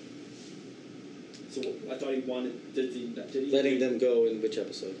go. So I thought he wanted, did he Letting them go in which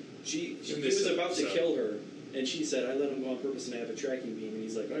episode? He was about to kill her, and she said, I let him go on purpose and I have a tracking beam. And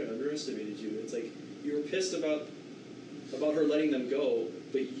he's like, I underestimated you. It's like, you were pissed about her letting them go,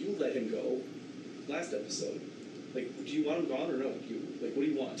 but you let him go last episode. Like, do you want him gone or no? What do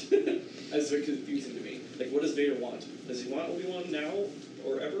you want? That's very confusing to me. Like, what does Vader want? Does he want Obi-Wan now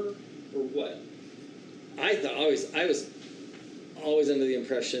or ever? Or what? I was always under the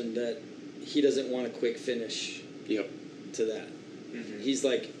impression that he doesn't want a quick finish to that. Mm-hmm. He's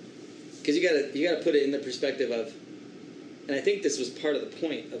like, because you gotta put it in the perspective of, and I think this was part of the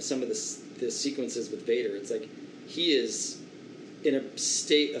point of some of the sequences with Vader. It's like he is in a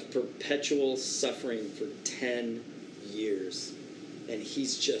state of perpetual suffering for 10 years, and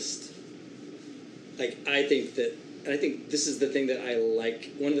he's just like, I think this is the thing that I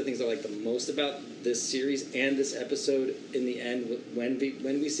like. One of the things I like the most about this series and this episode in the end, when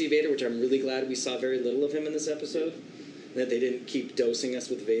we see Vader, which I'm really glad we saw very little of him in this episode, that they didn't keep dosing us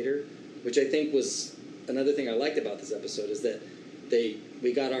with Vader, which I think was another thing I liked about this episode, is that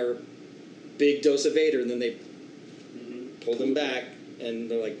we got our big dose of Vader, and then they pulled him back, and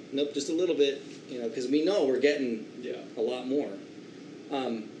they're like, nope, just a little bit, because we know we're getting a lot more.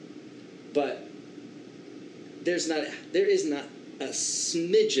 But there is not a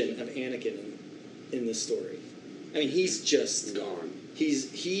smidgen of Anakin in this story. I mean, he's just gone. He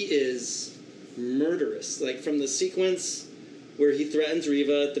is murderous. Like, from the sequence where he threatens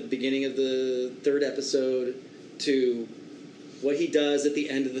Reva at the beginning of the 3rd episode, to what he does at the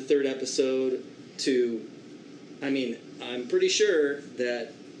end of the 3rd episode, to, I mean, I'm pretty sure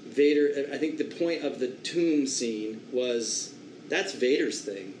that Vader, I think the point of the tomb scene was, that's Vader's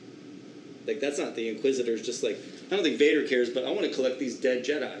thing. Like, that's not the Inquisitors just like, I don't think Vader cares, but I want to collect these dead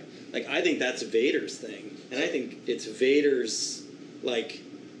Jedi. Like, I think that's Vader's thing. And I think it's Vader's, like,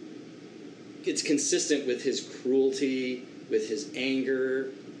 it's consistent with his cruelty, with his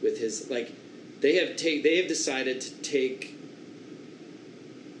anger, with his, like, they have decided to take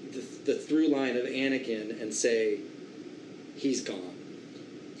the through line of Anakin and say, he's gone.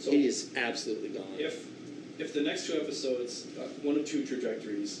 So he is absolutely gone. If the next 2 episodes, one of 2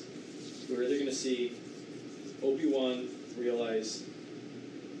 trajectories, we're either gonna see Obi-Wan realize,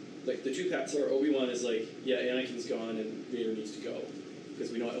 like, the two paths are Obi-Wan is like, yeah, Anakin's gone and Vader needs to go,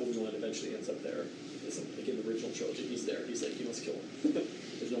 because we know Obi-Wan eventually ends up there. It's like in the original trilogy, he's there. He's like, you must kill him.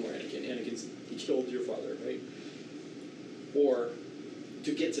 There's no more Anakin. He killed your father, right? Or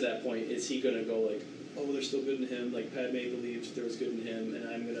to get to that point, is he gonna go like, oh, there's still good in him, like Padme believed there was good in him, and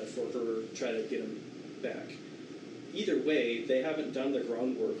I'm gonna, for her, try to get him back. Either way, they haven't done the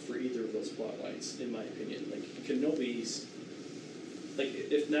groundwork for either of those plot lines, in my opinion. Like, Kenobi's, like,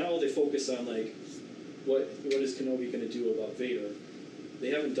 if now they focus on, like, what is Kenobi gonna do about Vader, they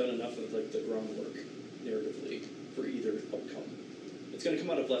haven't done enough of, like, the groundwork, narratively, for either outcome. It's gonna come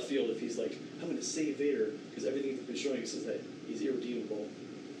out of left field if he's like, I'm gonna save Vader, because everything they've been showing us is that he's irredeemable.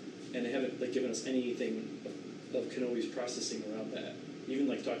 And they haven't, like, given us anything of Kenobi's processing around that. Even,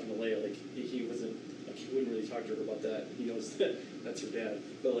 like, talking to Leia, like, he wasn't, like, he wouldn't really talk to her about that. He knows that that's her dad.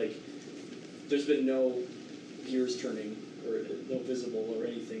 But, like, there's been no gears turning, or no visible or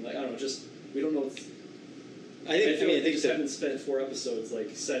anything. Like, I don't know, just, we don't know. I think they just haven't spent 4 episodes,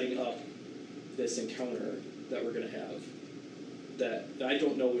 like, setting up this encounter that we're going to have. That I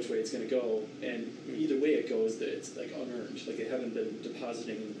don't know which way it's going to go, and either way it goes, that it's like unearned. Like, they haven't been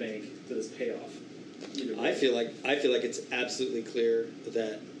depositing in the bank for this payoff. Either way. I feel like it's absolutely clear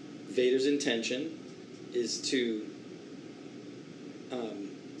that Vader's intention is to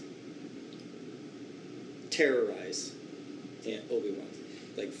terrorize Obi-Wan,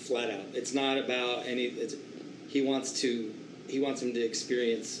 like, flat out. It's not about any. He wants him to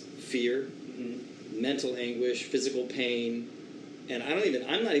experience fear, mental anguish, physical pain. And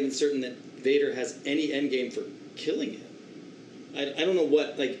I'm not even certain that Vader has any endgame for killing him. I don't know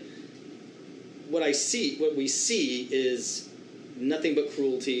what we see is nothing but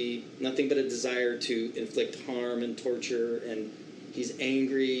cruelty, nothing but a desire to inflict harm and torture, and he's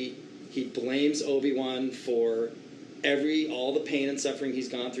angry. He blames Obi-Wan for all the pain and suffering he's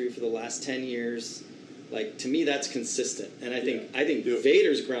gone through for the last 10 years. Like, to me, that's consistent. And I think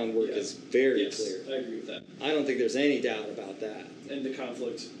Vader's groundwork is very clear. I agree with that. I don't think there's any doubt about that. And the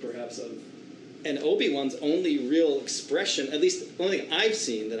conflict, perhaps, of... And Obi-Wan's only real expression, at least the only thing I've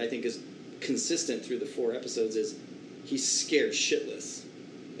seen that I think is consistent through the 4 episodes, is he's scared shitless.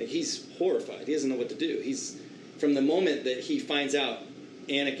 Like, he's horrified. He doesn't know what to do. From the moment that he finds out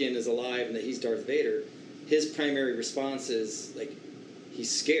Anakin is alive and that he's Darth Vader, his primary response is, like, he's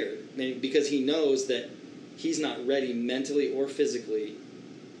scared. Because he knows that he's not ready mentally or physically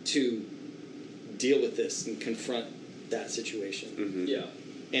to deal with this and confront that situation. Mm-hmm. Yeah.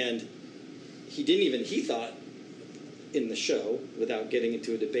 And he thought in the show, without getting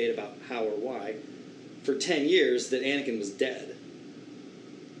into a debate about how or why, for 10 years that Anakin was dead.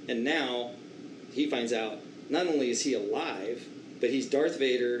 And now he finds out not only is he alive, but he's Darth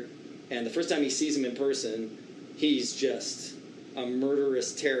Vader, and the first time he sees him in person, he's just a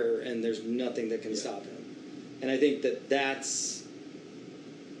murderous terror, and there's nothing that can stop him. And I think that's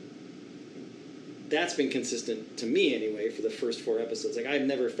been consistent to me anyway for the first 4 episodes. Like, I've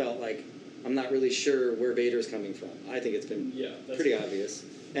never felt like I'm not really sure where Vader's coming from. I think it's been pretty obvious.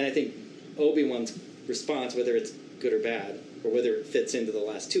 And I think Obi-Wan's response, whether it's good or bad, or whether it fits into the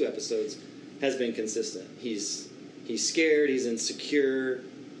last 2 episodes, has been consistent. He's scared, he's insecure,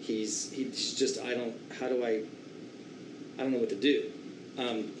 he's just, I don't know what to do.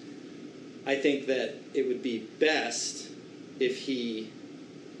 I think that it would be best if he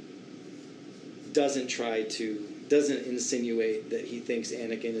doesn't insinuate that he thinks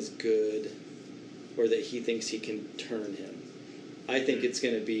Anakin is good or that he thinks he can turn him. I think it's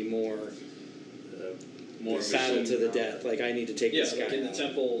going to be more battle to the death. Like, I need to take this guy like in out. the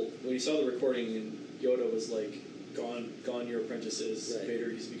temple, when you saw the recording and Yoda was like, gone your apprentices, right.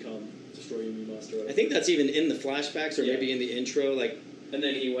 Vader, he's become, destroy you must, or whatever. I think that's even in the flashbacks or maybe in the intro, like. And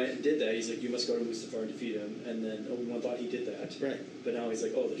then he went and did that. He's like, you must go to Mustafar and defeat him. And then Obi-Wan thought he did that. Right. But now he's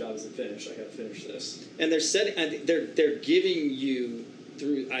like, oh, the job isn't finished. I got to finish this. And they're giving you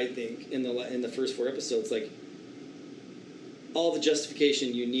through, I think, in the first 4 episodes, like, all the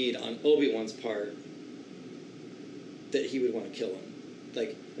justification you need on Obi-Wan's part that he would want to kill him.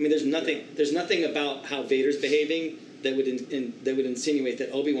 Like, I mean, there's nothing about how Vader's behaving that would insinuate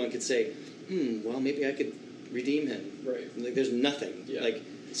that Obi-Wan could say, well, maybe I could redeem him. Right. Like, there's nothing. Yeah. Like,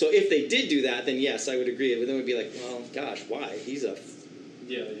 so if they did do that, then yes, I would agree. But then it would be like, well, gosh, why? He's a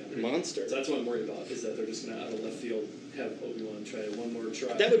monster. So that's what I'm worried about, is that they're just going to, out of left field, have Obi-Wan try one more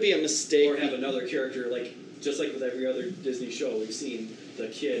try. That would be a mistake. Or have another character, like, just like with every other Disney show we've seen, the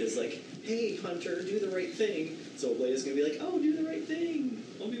kid is like, hey, Hunter, do the right thing. So Leia's going to be like, oh, do the right thing.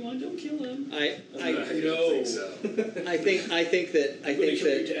 Obi-Wan, don't kill him. I don't think so. I think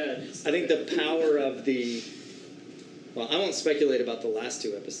the power of the. Well, I won't speculate about the last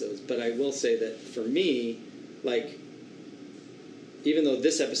 2 episodes, but I will say that for me, like, even though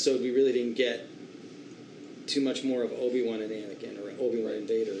this episode we really didn't get too much more of Obi-Wan and Anakin or Obi-Wan and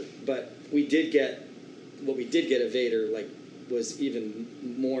Vader, but we did get what we did get of Vader, like, was even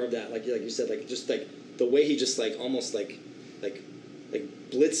more of that, like you said, like just like the way he just like almost like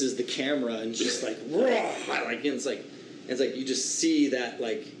blitzes the camera and just like raw, like it's like you just see that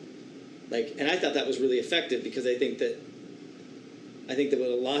like, and I thought that was really effective because I think that what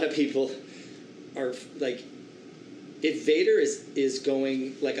a lot of people are like, if Vader is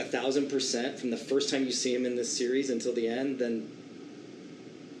going like 1,000% from the first time you see him in this series until the end, then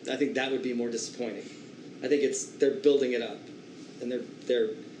I think that would be more disappointing. I think they're building it up, and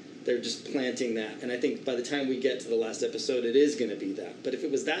they're just planting that. And I think by the time we get to the last episode, it is going to be that. But if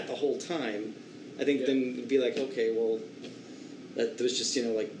it was that the whole time, I think then it'd be like, okay, well, that was just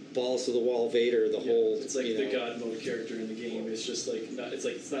like balls to the wall Vader the whole. It's like the God mode character in the game. It's just like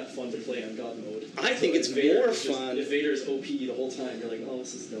it's not fun to play on God mode. I think it's more fun. If Vader's OP the whole time, you're like, oh,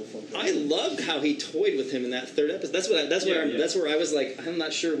 this is no fun. I loved how he toyed with him in that 3rd episode. That's where I was like, I'm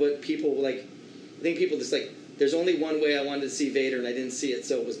not sure what people like. I think people just like, there's only one way I wanted to see Vader and I didn't see it,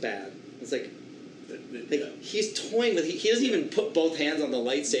 so it was bad. It's like he's toying with. He doesn't even put both hands on the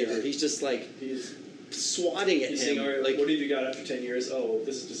lightsaber. Yeah. He's just like he's swatting at him. Saying, all right, like, what have you got after 10 years? Oh,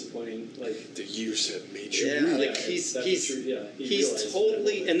 this is disappointing. Like the years have made you. Yeah, like he's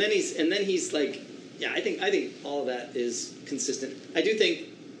totally. And then he's like, yeah. I think all of that is consistent. I do think,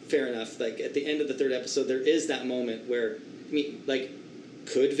 fair enough. Like at the end of the 3rd episode, there is that moment where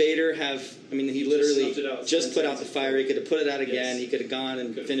could Vader have? I mean, he literally just put out the fire. He could have put it out again. Yes. He could have gone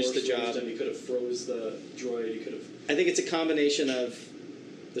and finished the job. He could have froze the droid. He could have. I think it's a combination of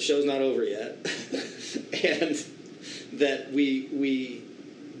the show's not over yet, and that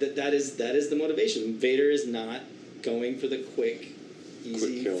that is the motivation. Vader is not going for the quick,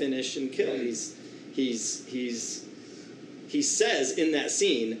 easy finish and kill. He says in that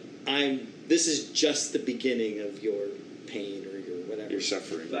scene, this is just the beginning of your pain or your whatever. Your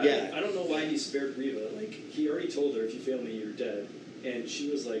suffering. But yeah. I don't know why he spared Reva. Like, he already told her, if you fail me, you're dead. And she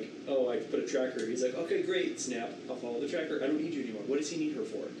was like, oh, I put a tracker. He's like, okay, great, snap. I'll follow the tracker. I don't need you anymore. What does he need her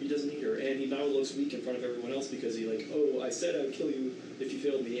for? He doesn't need her. And he now looks weak in front of everyone else because he like, oh, I said I would kill you if you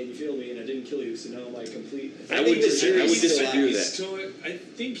failed me, and you failed me, and I didn't kill you, so now I'm like complete. I would disagree with that. I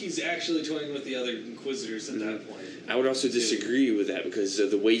think he's actually toying with the other Inquisitors at that point. I would also disagree with that because of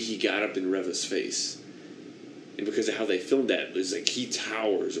the way he got up in Reva's face. And because of how they filmed that, it's like he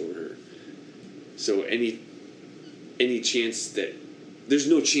towers over her. So any chance that there's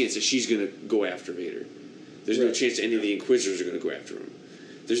no chance that she's going to go after Vader. There's no chance any of the Inquisitors are going to go after him.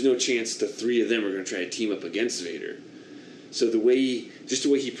 There's no chance the 3 of them are going to try to team up against Vader. So the way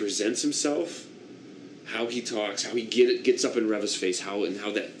he presents himself, how he talks, how he gets up in Reva's face, how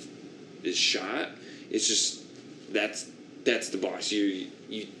that is shot, it's just that's the boss.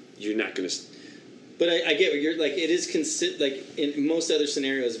 You're not going to. But I get what you're like. It is like in most other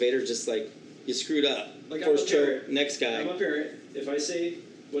scenarios, Vader's just like, you screwed up. Like first choke, next guy. I'm a parent. If I say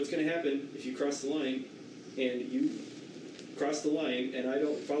what's going to happen if you cross the line, and you cross the line, and I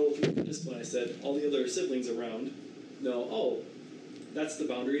don't follow through the discipline, I said all the other siblings around know. Oh, that's the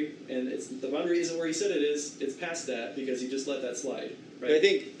boundary, and the boundary isn't where he said it is. It's past that because he just let that slide. Right? I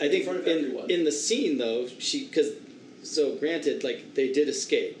think in front of everyone. In the scene though, so granted, like they did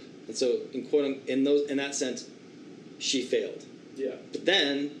escape. And so, in that sense, she failed. Yeah. But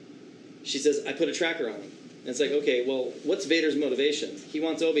then she says, "I put a tracker on him." And it's like, okay, well, what's Vader's motivation? He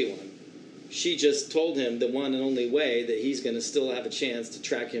wants Obi-Wan. She just told him the one and only way that he's going to still have a chance to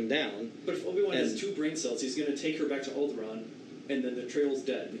track him down. But if Obi-Wan has 2 brain cells, he's going to take her back to Alderaan, and then the trail's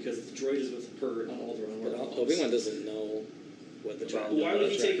dead because the droid is with her on Alderaan. But Obi-Wan doesn't know what the tracker. Why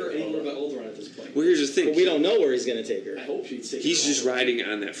would he take her anywhere but Alderaan at this point? Well, here's the thing. But we don't know where he's going to take her. I hope he's taking He's just riding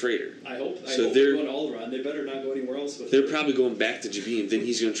on that freighter. I hope they're going to Alderaan. They better not go anywhere else with They're her. probably going back to Jabin. Then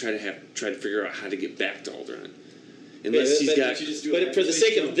he's going to try to figure out how to get back to Alderaan. Unless he's got. But for the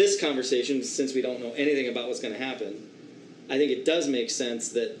sake of this conversation, since we don't know anything about what's going to happen, I think it does make sense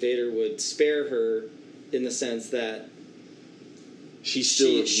that Vader would spare her in the sense that she's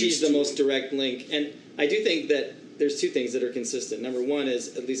the most direct link. And I do think that there's 2 things that are consistent. Number one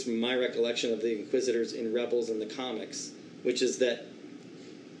is, at least from my recollection of the Inquisitors in Rebels and the comics, which is that,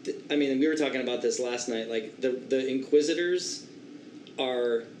 I mean, we were talking about this last night, like the Inquisitors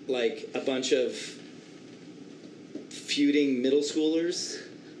are like a bunch of feuding middle schoolers,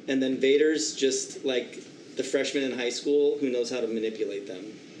 and then Vader's just like the freshman in high school who knows how to manipulate them,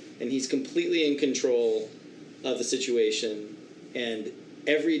 and he's completely in control of the situation, and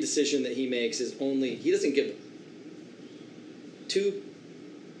every decision that he makes is only he doesn't give two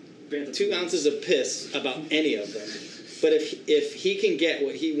ounces of piss about any of them. But if he can get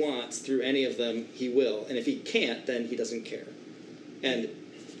what he wants through any of them, he will. And if he can't, then he doesn't care. And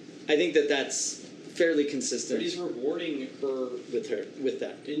I think that that's fairly consistent. But he's rewarding her with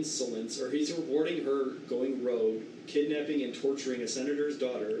that insolence, or he's rewarding her going rogue, kidnapping and torturing a senator's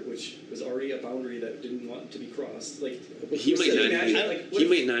daughter, which was already a boundary that didn't want to be crossed. Like He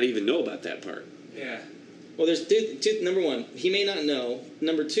might not even know about that part. Yeah. Well, there's number one, he may not know.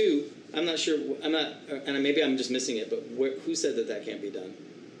 Number two, I'm not sure. I'm not, and maybe I'm just missing it. But who said that can't be done?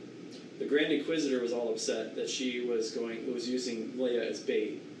 The Grand Inquisitor was all upset that she was using Leia as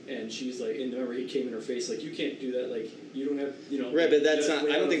bait, and she's like, and remember he came in her face like, you can't do that. Like you don't have, Right, but that's not.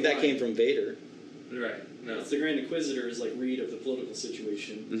 I don't think that came from Vader. Right. No. It's the Grand Inquisitor's like read of the political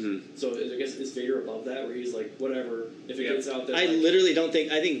situation. Mm-hmm. So I guess is Vader above that, where he's like, whatever. If it gets out there, I literally don't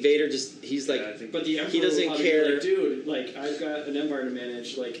think. I think Vader he's like. But the Emperor he doesn't would care. be like, dude, like I've got an empire to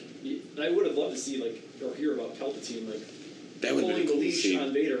manage. Like I would have loved to see or hear about Palpatine like That would have pulling been a cool the leash scene.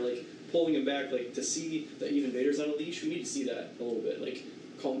 on Vader, like pulling him back, like to see that even Vader's on a leash. We need to see that a little bit, like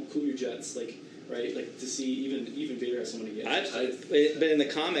cool your jets, like right, like to see even Vader has someone to get. But in the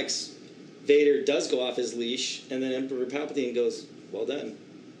comics, Vader does go off his leash, and then Emperor Palpatine goes, "Well done."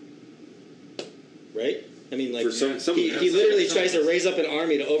 Right? I mean, like For he literally tries to raise up an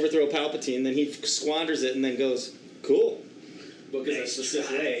army to overthrow Palpatine, then he squanders it, and then goes, "Cool." Because that's the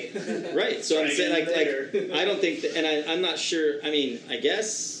Sith way. Right. So I'm Try saying, again like I don't think, that, and I'm not sure. I mean, I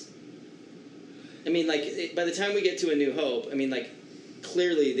guess. I mean, like by the time we get to A New Hope, I mean, like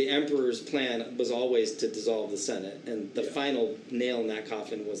clearly the Emperor's plan was always to dissolve the Senate, and the final nail in that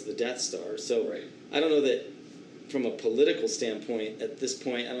coffin was the Death Star. So I don't know that from a political standpoint at this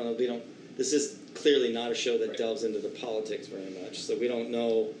point. I don't know. We don't. This is clearly not a show that delves into the politics very much, so we don't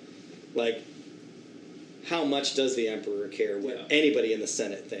know, like. How much does the Emperor care what anybody in the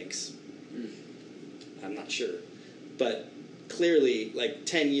Senate thinks? I'm not sure. But clearly, like,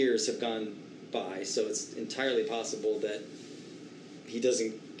 10 years have gone by, so it's entirely possible that he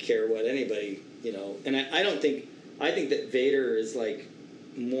doesn't care what anybody, And I don't think... I think that Vader is, like,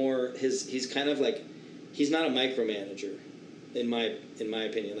 more... He's kind of, like... He's not a micromanager, in my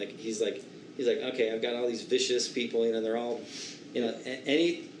opinion. Like, he's like, okay, I've got all these vicious people, they're all...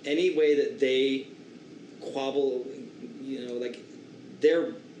 any way that they... quabble, like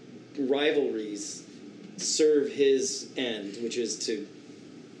their rivalries serve his end, which is to,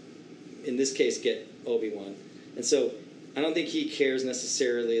 in this case, get Obi-Wan. And so I don't think he cares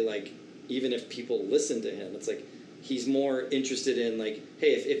necessarily, like, even if people listen to him. It's like he's more interested in, like,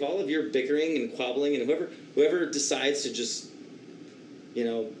 hey, if all of your bickering and quabbling and whoever decides to just,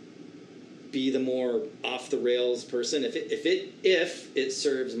 be the more off the rails person, if it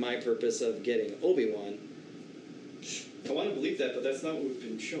serves my purpose of getting Obi-Wan, I want to believe that, but that's not what we've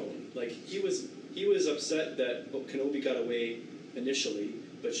been shown. Like he was upset that Kenobi got away initially,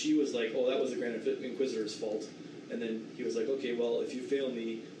 but she was like, "Oh, that was the Grand Inquisitor's fault." And then he was like, "Okay, well, if you fail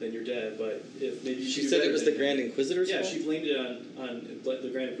me, then you're dead. But if maybe she said it was the Grand Inquisitor's fault." Yeah, she blamed it on the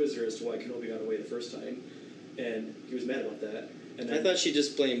Grand Inquisitor as to why Kenobi got away the first time, and he was mad about that. And then, I thought she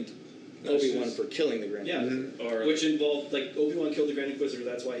just blamed Obi-Wan for killing the Grand Inquisitor. Or which involved like Obi-Wan killed the Grand Inquisitor.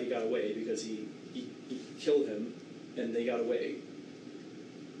 That's why he got away, because he killed him. And they got away.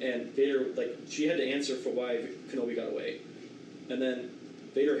 And Vader, like, she had to answer for why Kenobi got away. And then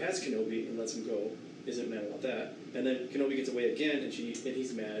Vader has Kenobi and lets him go, isn't mad about that. And then Kenobi gets away again, and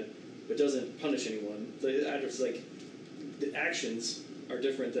he's mad, but doesn't punish anyone. The actors, like, the actions are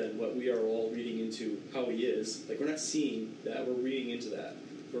different than what we are all reading into how he is. Like, we're not seeing that, we're reading into that.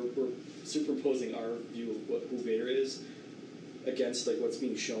 We're superimposing our view of who Vader is against, like, what's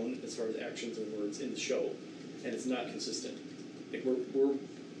being shown as far as actions and words in the show. And it's not consistent. Like we're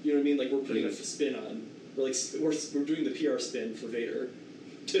you know what I mean? Like we're putting a spin on. We're doing the PR spin for Vader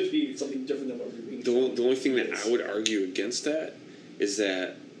to be something different than what we're being. The only thing that I would argue against that is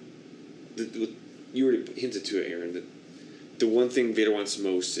that you already hinted to it, Aaron. That the one thing Vader wants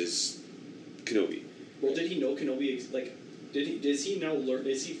most is Kenobi. Well, did he know Kenobi? Like, does he now learn?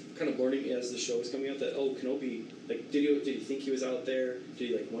 Is he kind of learning as the show is coming out that Kenobi? Like, did he think he was out there? Did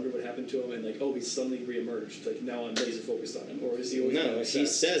he like wonder what happened to him? And like, he's suddenly reemerged. Like now I'm laser focused on him, or is he always been obsessed? He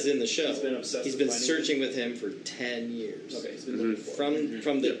says in the show he's been obsessed. He's been searching with him for 10 years. Okay, he's been looking for him.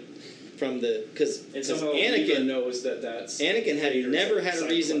 from the because Anakin knows that's Anakin had Vader's never had a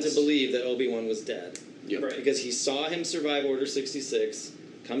reason quest. to believe that Obi-Wan was dead. Yep. Right. Because he saw him survive Order 66,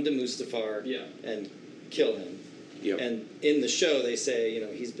 come to Mustafar, and kill him. Yep. And in the show, they say,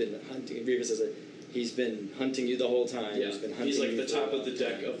 he's been hunting. Reva says that he's been hunting you the whole time. Yeah. He's been hunting He's like you the for a top of long the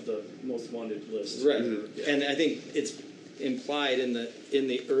deck time. of the most wanted list. Right. Yeah. And I think it's implied in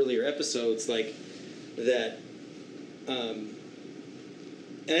the earlier episodes, like that. And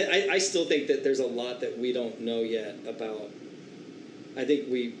I still think that there's a lot that we don't know yet about. I think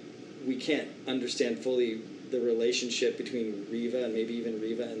we can't understand fully the relationship between Reva and maybe even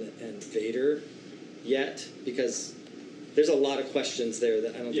Reva and Vader yet, because there's a lot of questions there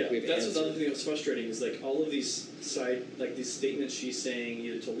that I don't Yeah, think we've that's answered. another thing that's frustrating is like all of these these statements she's saying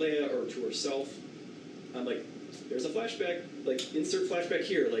either to Leia or to herself. I'm like, there's a flashback, like insert flashback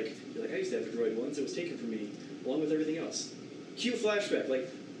here. Like you're like, I used to have a droid once, it was taken from me along with everything else. Cue flashback. Like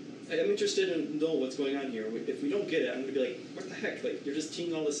I'm interested in know what's going on here. If we don't get it, I'm gonna be like, what the heck? Like you're just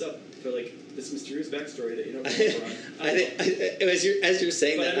teeing all this up for like this mysterious backstory that you don't remember on. I think as you're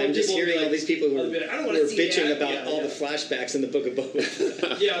saying But that, I know I'm just people will be hearing all like- these people who I'll are be like, I don't wanna see bitching that. about Yeah, all yeah. the flashbacks in the Book of Boba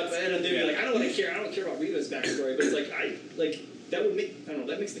Fett. Yeah, and they'd be like, I don't want to care. I don't care about Reva's backstory, but it's like that would make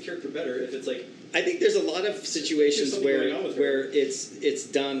that makes the character better if it's like. I think there's a lot of situations There's something going on with her. where it's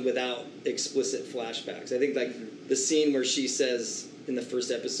done without explicit flashbacks. I think like the scene where she says in the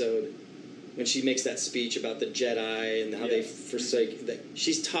first episode when she makes that speech about the Jedi and how they Yeah. forsake that,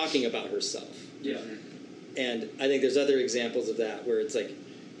 she's talking about herself. Yeah. And I think there's other examples of that where it's like,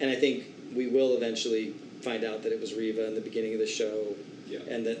 and I think we will eventually find out that it was Reva in the beginning of the show, Yeah.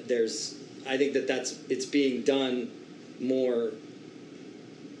 and that I think it's being done more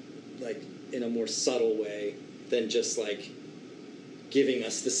like in a more subtle way than just like giving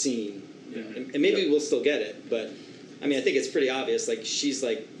us the scene. Yeah. And maybe we'll still get it, but I mean, I think it's pretty obvious. Like she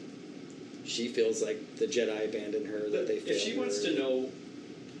feels like the Jedi abandoned her, that But they failed if she wants her. to know,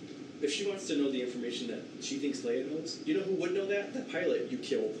 the information that she thinks Leia knows, you know who would know that? That pilot you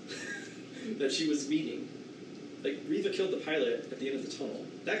killed, that she was meeting. Like Reva killed the pilot at the end of the tunnel.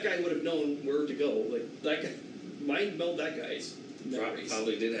 That guy would have known where to go. Like that guy, mind meld that guy's memories.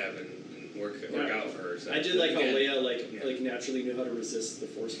 Probably did happen and work out for her. So. I did like how Again, Leia like naturally knew how to resist the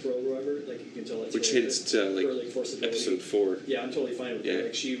Force probe or whatever. Like you can tell that's Which her, hints to like her, Force ability. episode 4. Yeah, I'm totally fine with Yeah. that.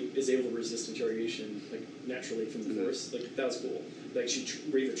 Like she is able to resist interrogation like naturally from the Force. Like that was cool. Like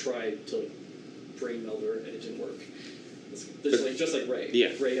Reva tried to like brain meld her and it didn't work. It's like just like Rey.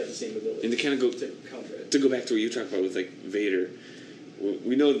 Yeah. Rey had the same ability. And to kind of go to counter it. to go back to what you talked about with like Vader,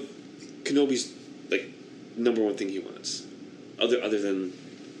 we know Kenobi's like number one thing he wants, other than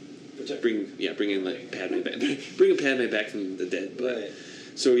Protect. bringing like Padme back, bringing Padme back from the dead. But Right.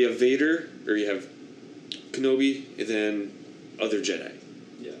 so you have Vader, or you have Kenobi, and then other Jedi,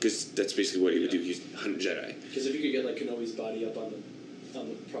 Yeah. because that's basically what he would do. He's hunt Jedi. Because if you could get like Kenobi's body up on the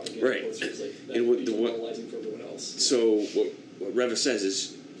propaganda Right. posters, like that And would what be the one- demoralizing for everyone else. So what Reva says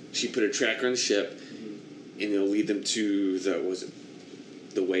is she put a tracker on the ship, and it'll lead them to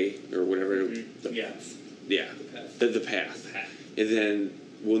the way or whatever. The, Yeah. yeah, The path. the path, and then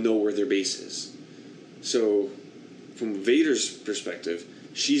we'll know where their base is. So, from Vader's perspective,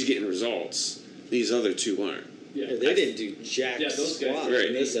 she's getting results. These other two aren't. Yeah. They didn't do jack Yeah, those guys squat Right.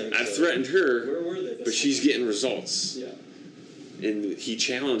 in this episode. I've threatened her, Where were they? but she's getting results. Yeah. And he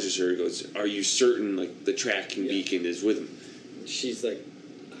challenges her. He goes, "Are you certain like the tracking Yeah. beacon is with him?" She's like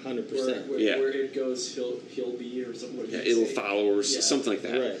 100%. Where, where it goes, he'll be or something. What did Yeah, he it'll say? follow or Yeah. something like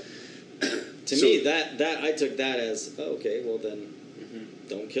that. Right. To So- me, that I took that as, oh, okay, well then,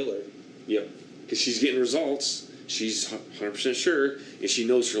 don't kill her. Yep. Because she's getting results. She's 100% sure, and she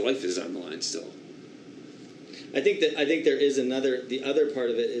knows her life is on the line still. I think there is the other part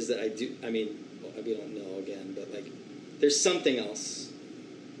of it is that we don't know again, but like, there's something else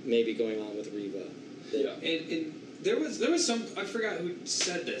maybe going on with Reva. Yeah. And there was some, I forgot who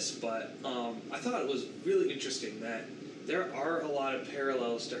said this, but I thought it was really interesting that there are a lot of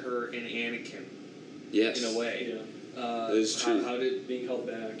parallels to her and Anakin Yes. in a way. Yeah. That is true. How did being held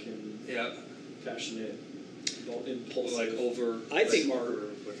back and Yeah, passionate, impulsive, like over. I think- smarter.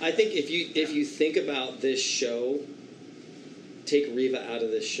 I think if you think about this show, take Reva out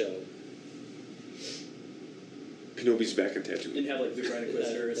of this show. Kenobi's back on Tatooine. and have like the Grand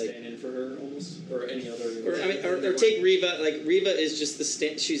Inquisitor Like- stand in for her almost, or any other. Or take Reva. Like Reva is just the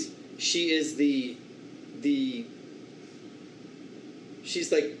she is the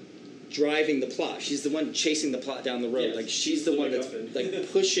she's like driving the plot. She's the one chasing the plot down the road. Yeah, like she's she's the the one that's MacGuffin.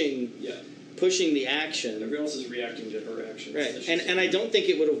 like pushing the action. Everyone else is reacting to her actions. Right. that she's And I don't think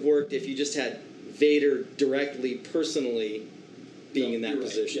it would have worked if you just had Vader directly, personally being in that you're right,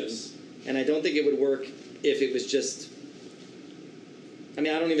 position. yes. And I don't think it would work if it was just. I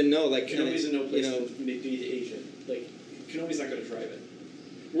mean, I don't even know. Like, Kenobi's in no place you know, to be the agent. Like Kenobi's not going to drive it.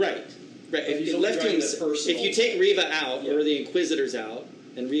 right. Right. He's If, only left to driving himself, the personal- if you take Riva out Yeah. or the Inquisitors out,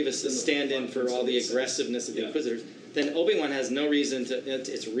 and Riva's a Then the stand-in plot for all the makes sense. aggressiveness of the Yeah. Inquisitors, then Obi-Wan has no reason to.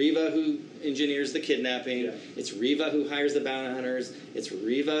 It's Riva who engineers the kidnapping. Yeah. It's Riva who hires the bounty hunters. It's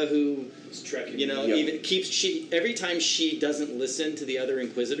Riva who, He's trekking. Yep. even keeps she. Every time she doesn't listen to the other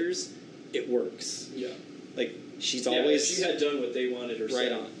Inquisitors, it works. Yeah. Like she's Yeah, always if she had done what they wanted her Right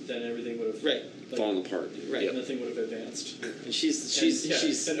said, on. then everything would have right. Falling apart. Right. Yep. Nothing would have advanced. And she's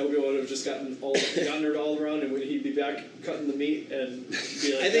and Obi-Wan would have just gotten her all around, and he'd be back cutting the meat and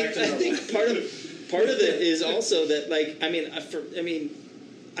be like, I back to normal. think part of it is also that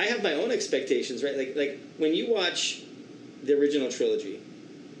I have my own expectations, right? Like when you watch the original trilogy,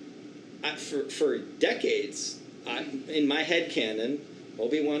 for decades, in my head canon,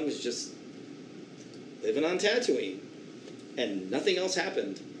 Obi-Wan was just living on Tatooine, and nothing else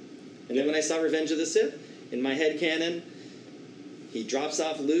happened. And then when I saw Revenge of the Sith, in my head canon, he drops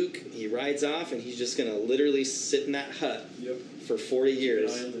off Luke, he rides off, and he's just going to literally sit in that hut Yep. for 40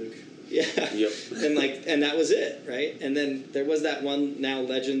 years. Keep an eye on Luke. Yeah. Yep. And that was it, right? And then there was that one now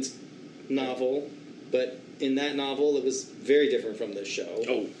Legends novel, but in that novel it was very different from this show.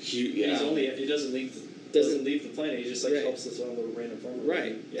 Oh, yeah. He doesn't leave the planet. He just Right. helps us on the random farmer.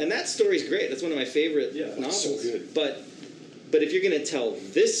 Right. Yeah. And that story's great. That's one of my favorite Yeah. novels. So good. But if you're going to tell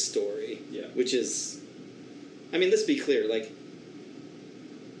this story, Yeah. which is, I mean, let's be clear, like,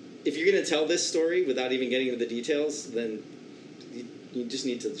 if you're going to tell this story without even getting into the details, then you just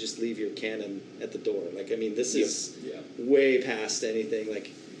need to just leave your canon at the door. Like, I mean, this is Yeah. way past anything. Like,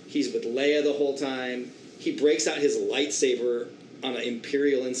 he's with Leia the whole time. He breaks out his lightsaber on an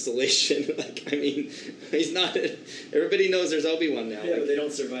Imperial installation. Like, I mean, he's not. Everybody knows there's Obi-Wan now. Yeah, Like, but they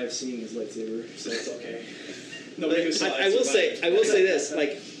don't survive seeing his lightsaber, so it's okay. Nobody who saw it I will say survived. this.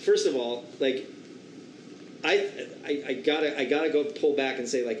 Like, first of all, like, I gotta go pull back and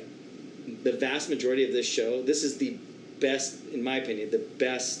say, like, the vast majority of this show, this is the best, in my opinion, the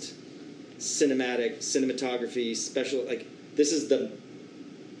best cinematography, special. Like, this is the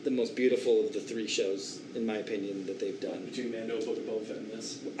most beautiful of the three shows, in my opinion, that they've done. Between Mando, Book of Boba Fett, and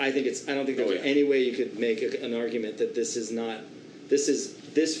this. I don't think there's Oh, yeah. any way you could make an argument that this is not.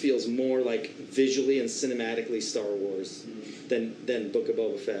 This feels more like visually and cinematically Star Wars than Book of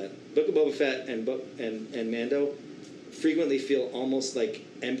Boba Fett. Book of Boba Fett and Mando frequently feel almost like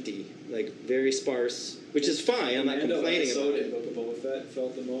empty, like very sparse, which is fine. I'm not Mando complaining episode about in it. Book of Boba Fett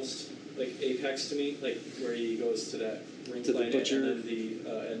felt the most like apex to me, like where he goes to that ring To the planet butcher. and then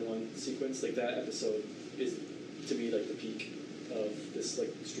the N1 sequence. Like that episode is to me like the peak of this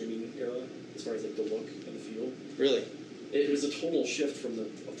like streaming era as far as like the look and the feel. Really, It was a total shift from the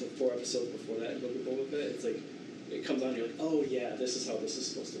 4 episodes before that in Book of Boba Fett. It's like it comes on, you're like, oh yeah, this is how this is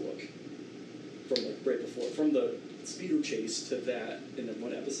supposed to look. From like right before, from the speeder chase to that in the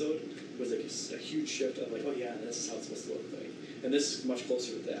one episode was like a huge shift of like, oh yeah, this is how it's supposed to look like. And this is much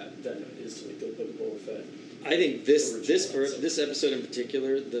closer to that than it is to like the Book of Boba Fett. I think Original this episode in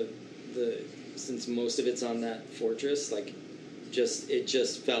particular, the since most of it's on that fortress, like, it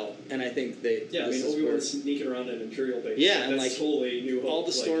just felt, and I think they Yeah, I this mean is Obi-Wan's where- sneaking around an Imperial base. Yeah, and, that's like, totally New Hope. all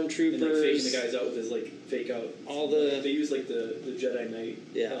the like, stormtroopers, and like faking the guys out with his like fake out. all the- they use like the Jedi Knight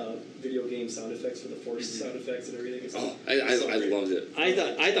Yeah. video game sound effects for the Force sound effects and everything. It's Oh, it's so I great. loved it. I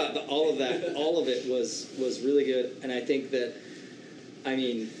thought that all of it was really good, and I think that, I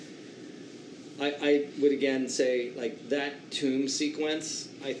mean, I would again say, like, that tomb sequence,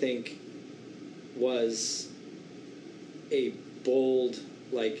 I think, was a bold,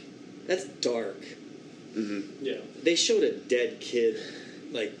 like, that's dark. Mm-hmm. Yeah. They showed a dead kid,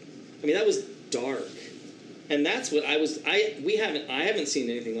 like, I mean, that was dark, and that's what I haven't seen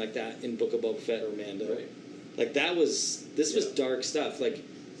anything like that in Book of Boba Fett or Mando. Right. Like, this was Yeah. dark stuff, like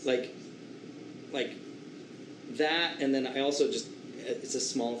that, and then I also just, it's a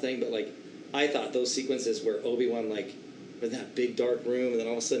small thing, but like, I thought those sequences where Obi-Wan, like, in that big dark room, and then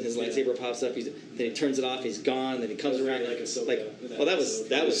all of a sudden his Yeah. lightsaber pops up, then he turns it off, he's gone, then he comes That was around, very like Ahsoka like, in that oh, that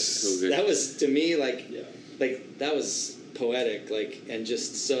was So good. that was to me like, Yeah. like, that was poetic, like, and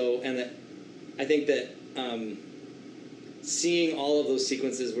just so, and that, I think that seeing all of those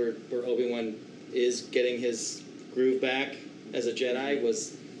sequences where Obi-Wan is getting his groove back as a Jedi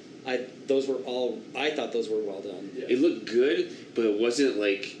was, I thought those were well done. Yeah. It looked good, but it wasn't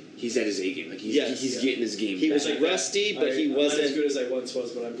like he's at his A game. Like he's Yes. getting his game. He back. was like rusty, but he I'm not as wasn't. good as I once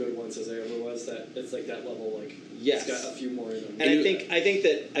was, but I'm good once as I ever was. That it's like that level. Like Yes. it's got a few more in him. And I think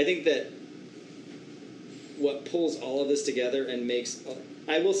that what pulls all of this together and makes,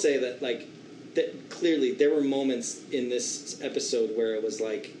 I will say that, like, that clearly there were moments in this episode where it was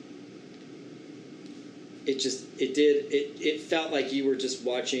like, it felt like you were just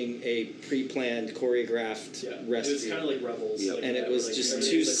watching a pre-planned, choreographed Yeah, rescue. it was kind of like Rebels, Yep. like And it that, was where, just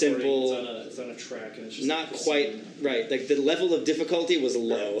everything's too recording, simple. It's on a track, and it's just Not like this quite scene. right. Like the level of difficulty was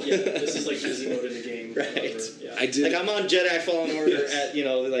low. Yeah, this is like easy mode in the game. Right. However, yeah. I did. Like I'm on Jedi Fallen Order Yes. at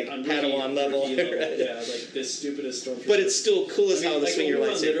like On Padawan level. rookie yeah, like this stupidest stormtrooper. But it's still cool as I mean, hell to like swing your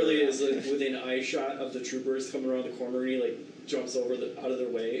Obi-Wan lightsaber. literally around. is like within eye shot of the troopers coming around the corner, and he like jumps over out of their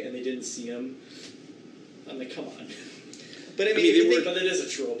way, and they didn't see him. I'm like, come on. But I mean, mean, if you they think- But it is a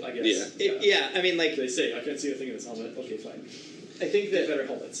trope, I guess. Yeah. I mean, like They say I can't see a thing in this helmet. Okay, fine. I think Get that better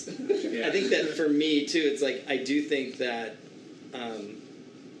helmets. Yeah. I think that for me too, it's like I do think that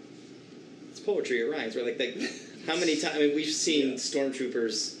it's poetry. It rhymes, right? Like how many times? I mean, we've seen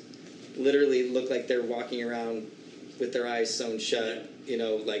stormtroopers literally look like they're walking around with their eyes sewn shut. You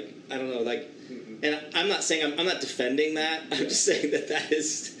know, like I don't know, like. And I'm not saying I'm not defending that. I'm just saying that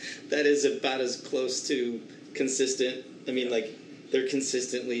is about as close to consistent. I mean, like they're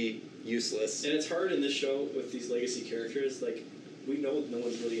consistently useless. And it's hard in this show with these legacy characters. Like we know no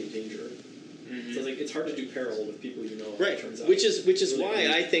one's really in danger, so it's like it's hard to do peril with people you know. Right, It turns out. which is Really why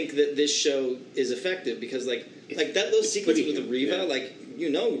hard. I think that this show is effective because like that those sequences putting with him, Reva, yeah.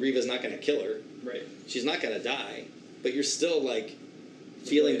 like Reva's not going to kill her. right. She's not going to die, but you're still like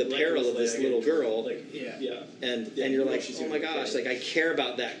feeling the Like peril with of this Leia little getting girl, Like yeah, and Yeah, you're you know like, she's oh gonna my be gosh, dead. like I care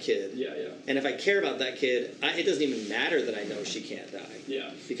about that kid, yeah. and if I care about that kid, it doesn't even matter that I know she can't die Yeah.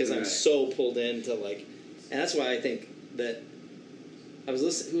 because I'm Right. so pulled into like, and that's why I think that I was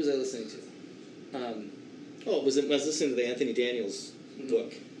listening. Who was I listening to? I was listening to the Anthony Daniels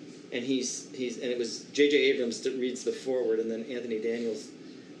book, and he's and it was J.J. Abrams that reads the foreword, and then Anthony Daniels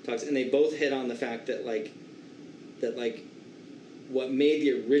talks, and they both hit on the fact that what made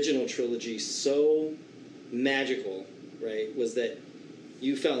the original trilogy so magical, right, was that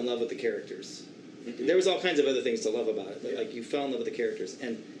you fell in love with the characters. There was all kinds of other things to love about it, but like you fell in love with the characters,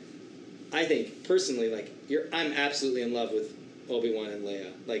 and I think personally, like I'm absolutely in love with Obi-Wan and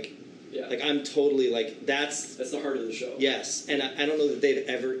Leia, like I'm totally like that's the heart of the show. yes, and I don't know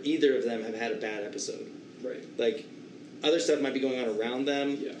that either of them have had a bad episode. Right. Like other stuff might be going on around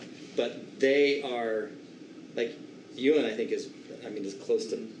them, Yeah. but they are like Ewan, I think is close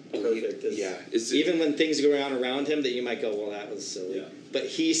to perfect. As, yeah. even when things go on around him that you might go, well, that was silly. Yeah.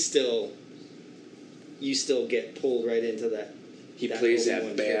 But you still get pulled right into that. He plays that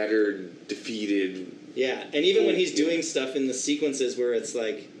Obi-Wan battered, defeated. Yeah, and even when he's doing stuff in the sequences where it's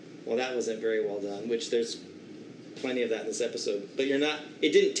like, well, that wasn't very well done, which there's plenty of that in this episode. But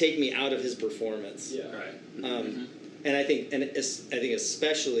it didn't take me out of his performance. Yeah. Right. And I think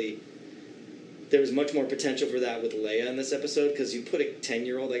especially there was much more potential for that with Leia in this episode because you put a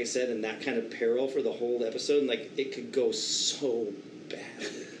 10-year-old, like I said, in that kind of peril for the whole episode, and like it could go so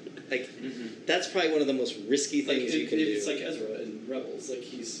badly. Like that's probably one of the most risky Like things you can do. it's like Ezra in Rebels. Like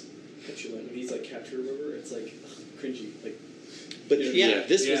he's petulant when he's like captured or whatever. It's like cringy. Like But Yeah.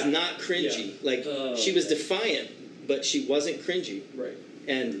 this was Yeah. not cringy. Yeah. Like she was defiant, but she wasn't cringy. right.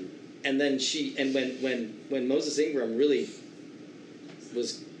 And then when Moses Ingram really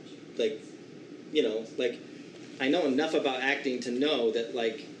was like, like I know enough about acting to know that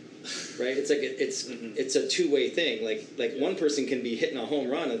like, right? It's like it's a two-way thing. Like one person can be hitting a home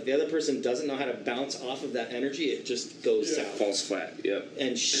run, and if the other person doesn't know how to bounce off of that energy, it just goes south. Falls flat. Yep.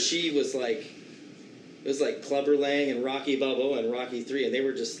 And she was like, it was like Clubber Lang and Rocky Balboa and Rocky 3, and they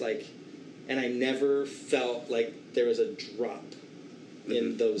were just like, and I never felt like there was a drop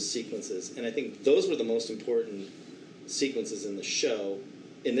in those sequences. And I think those were the most important sequences in the show,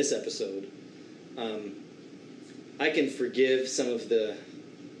 in this episode. I can forgive some of the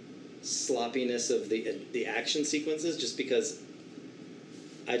sloppiness of the action sequences just because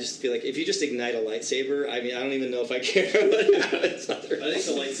I just feel like if you just ignite a lightsaber, I mean, I don't even know if I care what happens. I think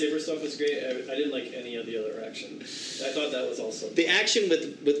the lightsaber stuff was great. I didn't like any of the other action. I thought that was also The action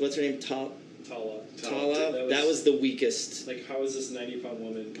with what's her name, Tala. that was the weakest. Like, how is this 90-pound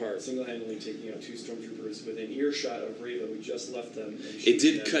woman Part. single-handedly taking out two stormtroopers within earshot of Reva? We just left them. And It shooting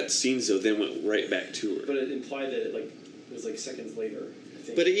did them. cut scenes though, then went right back to her. But it implied that it was like seconds later. I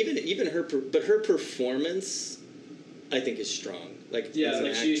think. But even her performance, I think, is strong. Like yeah, as an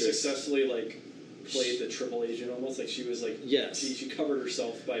like she actress. successfully played the triple agent almost. Like she was like Yes. she covered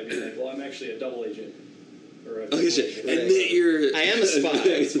herself by being like, well, I'm actually a double agent. Or a Oh, double you said, agent. admit you're. I am a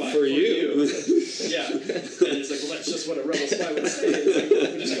spy Spy for you. Yeah, and it's like, well, that's just what a rebel spy would say. It's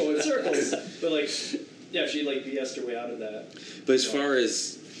like, we just go in circles. But like, yeah, she like BS'd her way out of that. But as far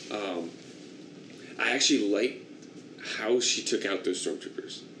as, I actually like how she took out those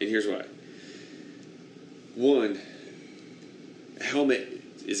stormtroopers, and here's why. One, helmet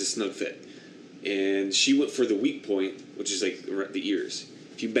is a snug fit. and she went for the weak point, which is like the ears.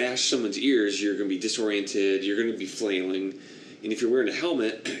 If you bash someone's ears, you're going to be disoriented. You're going to be flailing, and if you're wearing a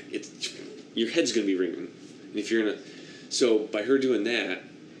helmet, your head's going to be ringing. And if you're so by her doing that,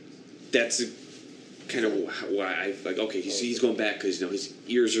 that's kind of why I like. Okay, he's going back because his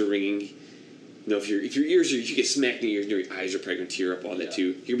ears are ringing. If your ears if you get smacked in the ears, your eyes are probably going to tear up all that too.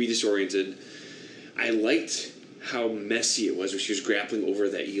 You're going to be disoriented. I liked how messy it was when she was grappling over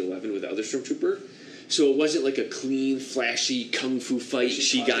that E11 with the other stormtrooper. So it wasn't like a clean, flashy kung fu fight.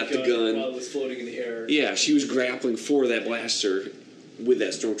 She got the gun while it was floating in the air. Yeah, she was grappling for that blaster with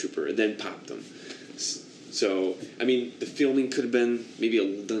that stormtrooper and then popped them. So, I mean, the filming could have been maybe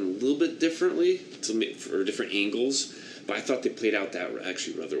done a little bit differently for different angles, but I thought they played out that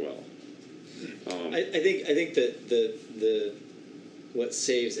actually rather well. I think that the what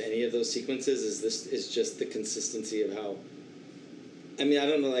saves any of those sequences is just the consistency of how. I mean, I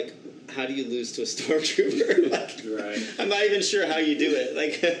don't know, like, how do you lose to a stormtrooper? Right. I'm not even sure how you do it.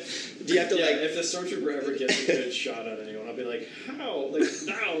 Like, do you have to if the stormtrooper ever gets a good shot at anyone, I'll be like, how? Like,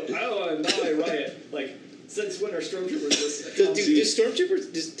 now I riot. Like, since when are stormtroopers this? Do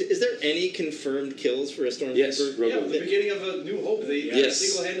stormtroopers? Is there any confirmed kills for a stormtrooper? Yes, At the beginning of A New Hope, they Yes.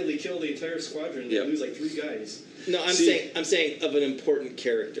 single-handedly kill the entire squadron. They lose like 3 guys. No, I'm saying of an important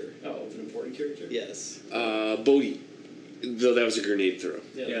character. Oh, of an important character. Yes. Bodhi, though that was a grenade throw.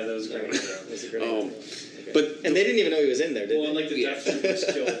 Yeah, that was a great. That was a grenade throw. Okay. But and they didn't even know he was in there, did Well, they? unlike the Death Troopers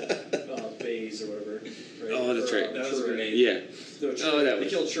killed Baze or whatever. Right? Oh, that's right. That was a grenade. Yeah. No, they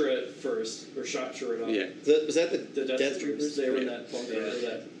killed Chirrut first, or shot Chirrut off. Yeah. Was that the The Death Troopers? They were in that bunker. Yeah. Or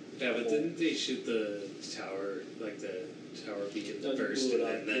that Yeah, but didn't they shoot the tower, like the tower beacon No, they first, blew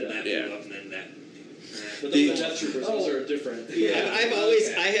and it then up, that yeah. blew up, and then that. But those are Death Troopers. Those are different.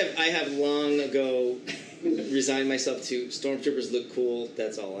 I have long ago resigned myself to stormtroopers look cool.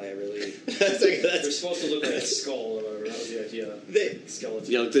 That's all I really. They're supposed to look like a skull or whatever. That was the idea.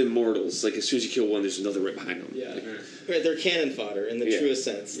 Skeleton. Yeah, like the Immortals. Like, as soon as you kill one, there's another right behind them. Yeah. Right, they're cannon fodder in the Yeah. truest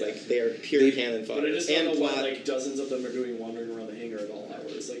sense. Yeah. Like, they are pure cannon fodder. But I just don't know plot. why like dozens of them are doing wandering around the hangar at all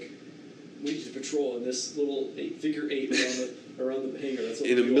hours. Like, we need to patrol in this little figure 8 around the hangar. That's what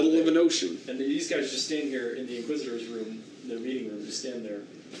In we the do middle all of day. an ocean. And these guys just stand here in the Inquisitor's room, their meeting room, just stand there.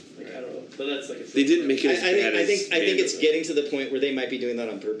 Like, I don't know. But that's like a They didn't make it as bad I as think it's Mando. getting to the point where they might be doing that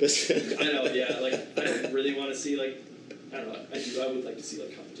on purpose. I know, yeah. Like, I don't really want to see, like, I don't know. I would like to see,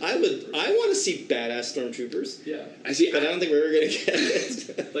 like, competition. I want to see badass stormtroopers. Yeah. I see. But I don't think we're ever gonna get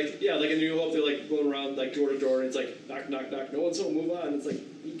it. Like, yeah, like in New Hope, they're like going around like door to door, and it's like knock, knock, knock. No one's home. Move on. It's like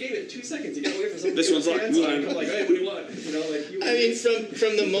you gave it 2 seconds. You gotta wait for someone. This to one's get locked. his hands Move on on. it. Come like, hey, what do you want? You know, like. I mean,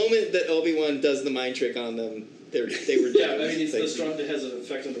 from the moment that Obi-Wan does the mind trick on them, they were Yeah, dead. I mean, it's like, the strong. It has an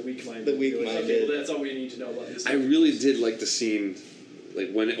effect on the weak mind. The weak-minded. Okay, well, that's all we need to know about this. I really did like the scene,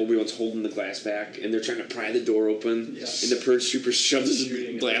 like when Obi-Wan's holding the glass back and they're trying to pry the door open, Yeah. and the Purge Trooper shoves Shooting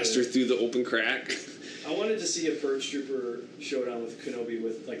his it blaster there. through the open crack. I wanted to see a Purge Trooper showdown with Kenobi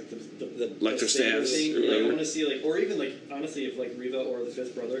with like the Electrostabs thing. or Like, I whatever. want to see like, or even like honestly, if like Reva or the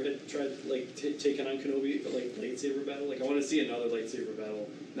Fifth Brother had tried like taken on Kenobi, but like lightsaber battle. Like I want to see another lightsaber battle,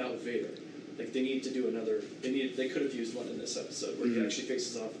 not with Vader. Like they need to do another. They could have used one in this episode where he actually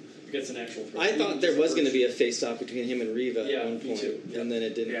faces off against an actual threat. I thought there was going to be a face-off between him and Reva Yeah, at one me point, too. Yeah. and then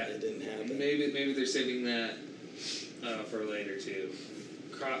it didn't. Yeah. It didn't happen. Maybe they're saving that for later too.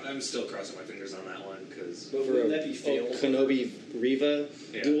 I'm still crossing my fingers on that one because But For wouldn't a that be fatal? for her? Kenobi Reva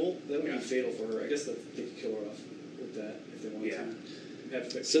Yeah. duel. That would Yeah. be fatal for her. I guess that they could kill her off with that if they wanted Yeah. to. Have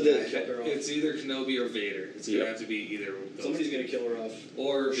to So kill her off. it's either Kenobi or Vader. It's gonna Yep. have to be either of those. Somebody's gonna kill her off.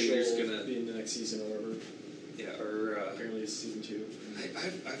 Or Vader's She'll gonna be in the next season or whatever. Apparently it's season 2.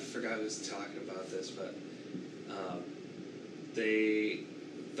 I forgot who was talking about this, but they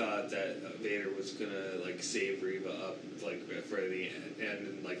thought that Vader was gonna like save Reva up like for the end,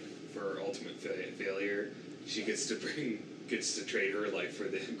 and like for ultimate failure, she gets to trade her life for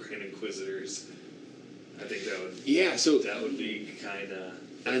the Grand Inquisitors. I think that would be kind of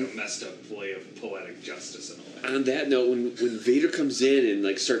like a messed up way of poetic justice and all that. On that note, when Vader comes in and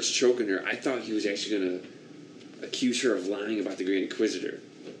like starts choking her, I thought he was actually going to accuse her of lying about the Grand Inquisitor.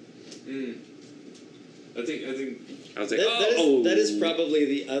 I think I was like, That is probably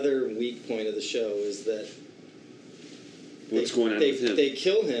the other weak point of the show is that what's going on with him? They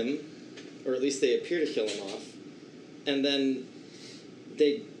kill him, or at least they appear to kill him off, and then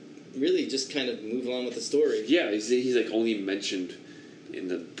they really just kind of move on with the story. Yeah, he's like only mentioned in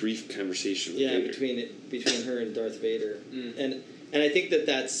the brief conversation with Yeah, Vader. between her and Darth Vader, and I think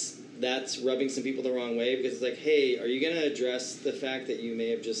that's rubbing some people the wrong way because it's like, hey, are you going to address the fact that you may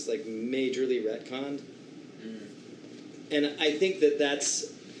have just like majorly retconned? And I think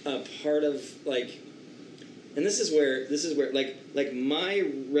that's a part of like, and this is where like my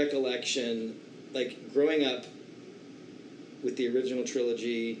recollection, like growing up with the original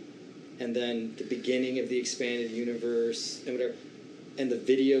trilogy, and then the beginning of the expanded universe and whatever, and the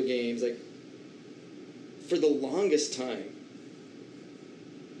video games, like for the longest time,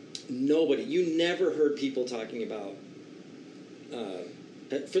 you never heard people talking about.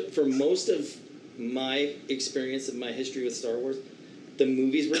 For most of my experience of my history with Star Wars, the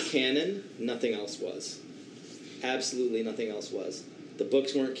movies were canon, nothing else was. Absolutely nothing else was. The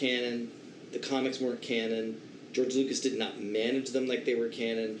books weren't canon, the comics weren't canon, George Lucas did not manage them like they were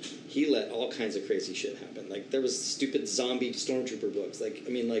canon. He let all kinds of crazy shit happen. Like, there was stupid zombie stormtrooper books. Like, I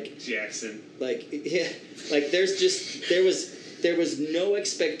mean, like... Jackson. Like, yeah, like, there was no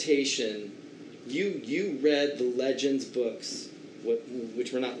expectation. You read the Legends books,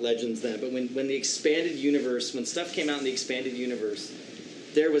 which were not Legends then, but when the expanded universe, when stuff came out in the expanded universe,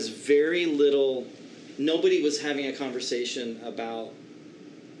 there was very little... Nobody was having a conversation about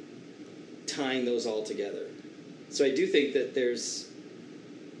tying those all together. So I do think that there's...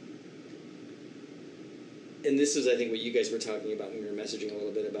 And this is, I think, what you guys were talking about when we were messaging a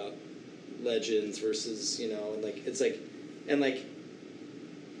little bit about Legends versus, you know, and, like, it's like... And, like,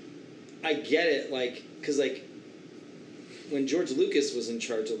 I get it, like, because, like, when George Lucas was in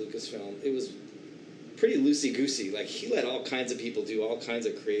charge of Lucasfilm, it was pretty loosey-goosey. Like, he let all kinds of people do all kinds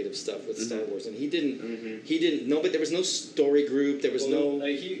of creative stuff with Star Wars, and he didn't, no, but there was no story group, there was no...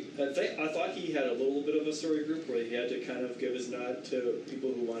 Like I thought he had a little bit of a story group where he had to kind of give his nod to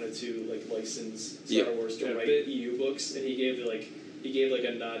people who wanted to, like, license Star Wars to write EU books, and he gave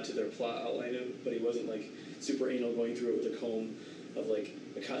a nod to their plot outline, but he wasn't, like, super anal going through it with a comb of, like,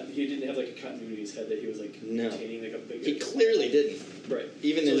 he didn't have, like, a continuity in his head that he was, like, maintaining, like, a big... He clearly didn't. Right.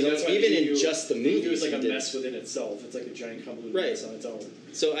 Even so, in just the movies, it was like he a didn't. mess within itself. It's like a giant convoluted mess on its own.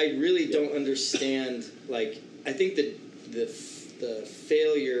 So I really don't understand, like, I think that the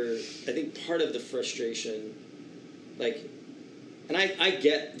failure, I think part of the frustration, like, and I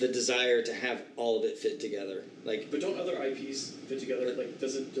get the desire to have all of it fit together. Like, but don't other IPs fit together? Like,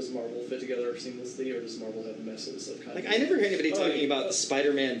 does Marvel fit together seamlessly, or does Marvel have messes of content? Like, I never heard anybody talking about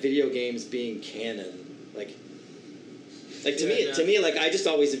Spider-Man video games being canon. Like to me, like, I just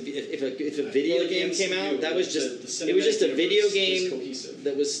always, if a video game came out, that was just it was just a video game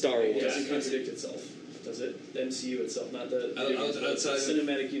that was Star Wars. It doesn't contradict itself, does it? The MCU itself, not the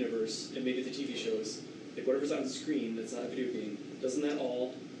cinematic universe, and maybe the TV shows. Like, whatever's on screen that's not a video game, isn't that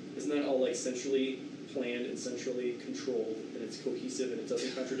all like centrally planned and centrally controlled, and it's cohesive and it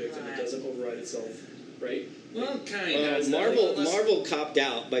doesn't contradict and it doesn't override itself, right? Well, kind of. Marvel copped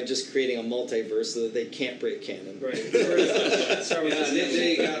out by just creating a multiverse so that they can't break canon. Right. Star Wars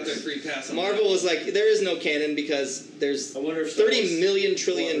they got their free pass on Marvel was like, there is no canon because there's 30 million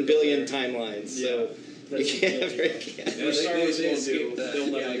trillion billion timelines, so you can't break canon. Star Wars they'll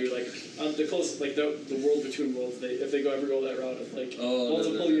never do, like, the close, like, the world between worlds, if they ever go that route of, like,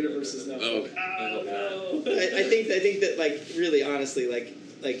 multiple universes now. Oh. I think that, like, really honestly,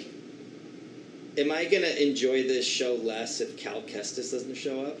 like am I gonna enjoy this show less if Cal Kestis doesn't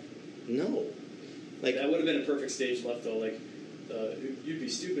show up? No. Like, that would have been a perfect stage left, though. Like, you'd be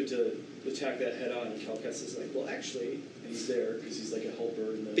stupid to attack that head on, and Cal Kestis is like, well, actually, and he's there because he's like a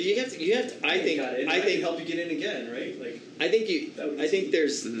helper. In the, but you have to. I think help you get in again, right? Like, I think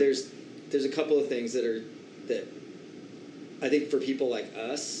there's a couple of things that I think for people like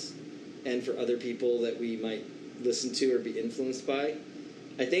us, and for other people that we might listen to or be influenced by.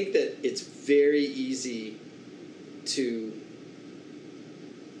 I think that it's very easy to,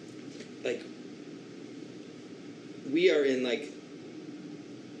 like, we are in, like,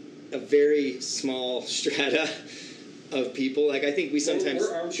 a very small strata of people. Like, I think we sometimes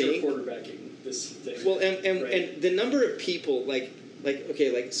we're armchair quarterbacking this thing. Well, and the number of people,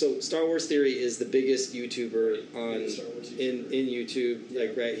 so Star Wars Theory is the biggest YouTuber on in YouTube,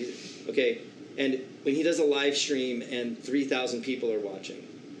 like, right? And when he does a live stream and 3,000 people are watching,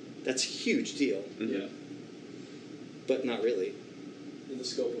 that's a huge deal. Yeah. But not really. In the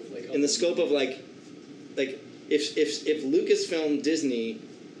scope of, like... In the scope of, like if Lucasfilm, Disney,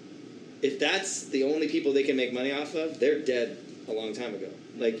 if that's the only people they can make money off of, they're dead a long time ago.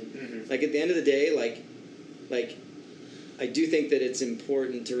 Like, like at the end of the day, like I do think that it's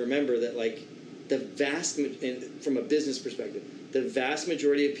important to remember that, like, from a business perspective, the vast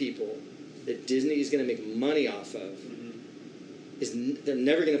majority of people that Disney is going to make money off of they're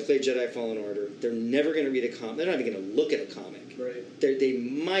never going to play Jedi Fallen Order. They're never going to read a comic. They're not even going to look at a comic. Right. They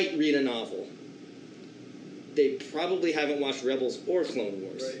might read a novel. They probably haven't watched Rebels or Clone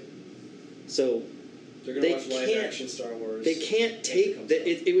Wars. Right. So They're gonna they watch live can't- action Star Wars. they can't when take comes that. out.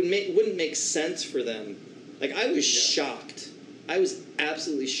 It wouldn't make sense for them. Like I was Yeah. shocked. I was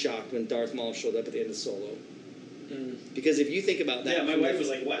absolutely shocked when Darth Maul showed up at the end of Solo. Because if you think about that, Yeah, my from wife the- was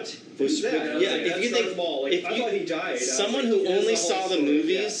like, "What? Was- Who's that?" I was yeah, like, if "That's you Darth think- Maul." Like, if I you- thought he died. I was someone like, who "There's only a whole saw the story."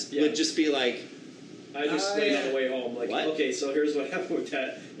 movies Yeah, would just be like, I just explained on the way home, like, What? okay, so here's what happened with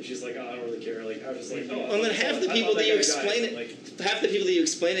that, and she's like, "Oh, I don't really care." Like, I was just like, "Oh." and then half the people that you explain it, like, half the people that you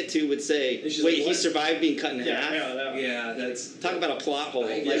explain it to would say, And she's "Wait, like, he what? survived being cut in half." Yeah, that's Talk about a plot hole.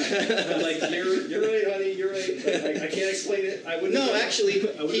 I- I'm like, "You're right, honey. You're right. Like, I can't explain it. I wouldn't." No, have actually,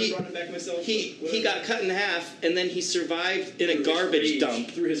 I would he- have brought it back myself. he but he whatever. got cut in half, and then he survived in a Through his garbage rage,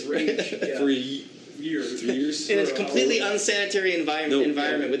 dump through his rage. Yeah. For years. 3 years. in a For, completely unsanitary environment. No.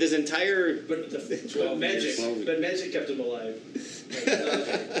 Environment with his entire. But, the, 12 magic, years. but magic kept him alive.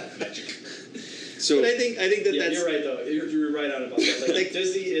 So But I think that Yeah, that's you're right though. You're right on about that. Like, Like-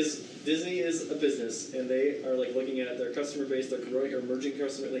 Disney is a business, and they are like looking at their customer base, their growing or emerging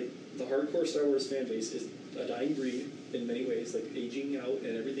customer. Like the hardcore Star Wars fan base is a dying breed in many ways, like aging out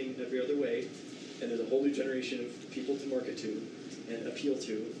and everything every other way. And there's a whole new generation of people to market to and appeal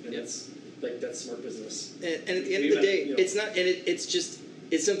to, and that's smart business. and at the end We of the met, day, you know- it's not, and it's just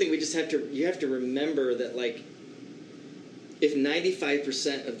it's something we just have to. You have to remember that like. If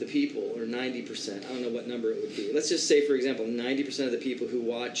 95% of the people, or 90%, I don't know what number it would be. Let's just say, for example, 90% of the people who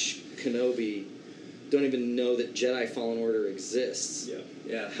watch Kenobi don't even know that Jedi Fallen Order exists. Yeah,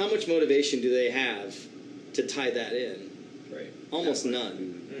 yeah. How much motivation do they have to tie that in? right. Almost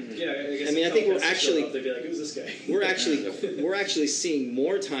none. Mm-hmm. Yeah, I guess. I mean, I if think we're Comcast showed actually- up, they'd be like, "Who's this guy?" We're actually seeing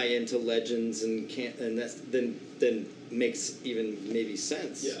more tie-in to Legends and that's than makes even maybe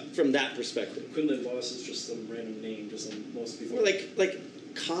sense Yeah. from that perspective. Quinlan Voss is just some random name to most people. Or like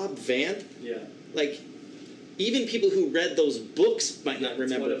Cobb Vanth, yeah. like even people who read those books might not It's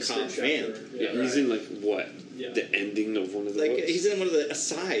remember one of Cobb six Vanth. chapter. yeah, he's in like what? Yeah. The ending of one of the Like books. he's in one of the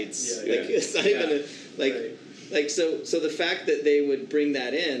asides. Yeah, Like yeah. it's not even a, like Right. like so the fact that they would bring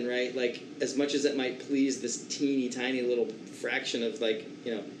that in, right? Like as much as it might please this teeny tiny little fraction of like,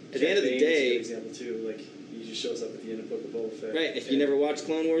 you know, at the end of the Cat Bane's a day, good example too. Like he just shows up at the end of Book of Boba Fett. right, if you and never watched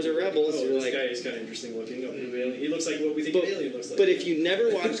Clone Wars or you're like, Rebels, oh, you're this like guy is kind of interesting looking. Oh, blue alien. He looks like what we think but, an alien looks like. but if you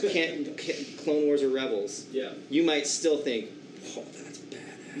never watched Clone Wars or Rebels, yeah, you might still think, "Oh, that's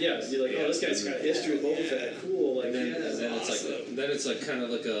badass." yeah, you're like, oh, this guy's got a history with Boba Fett. Cool, like, And then, yeah, and then awesome. it's like kind of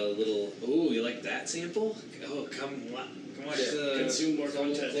like a little. Ooh, you like that sample? Oh, come watch Yeah, the consume more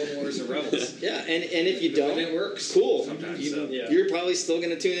Clone content. Wars or Rebels. Yeah, and if you And don't, it works. cool. Sometimes. You, So. Yeah. You're probably still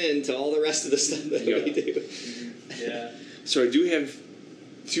going to tune in to all the rest of the stuff that Yeah. we do. Yeah. So I do have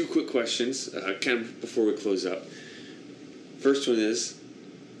two quick questions, kind of before we close up. First one is,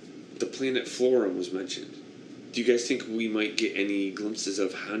 the planet Florum was mentioned. Do you guys think we might get any glimpses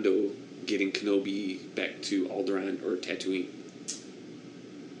of Hondo getting Kenobi back to Alderaan or Tatooine?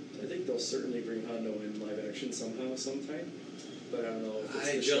 I think they'll certainly bring Hondo in live action somehow, sometime. But I don't know if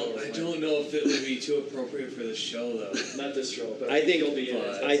it's the show or I when. don't know if it would be too appropriate for the show though. Not this show, but I think- he'll be in it.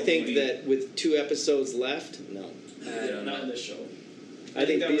 at I some think point. that with 2 episodes left, no. Yeah, not in this show. I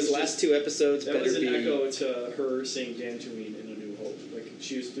think that these was last just- 2 episodes That better was an be. echo to her saying Dantooine in A New Hope. Like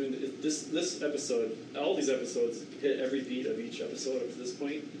she was doing this episode. All these episodes hit every beat of each episode up to this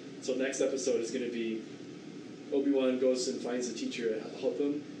point. So next episode is going to be Obi-Wan goes and finds a teacher to help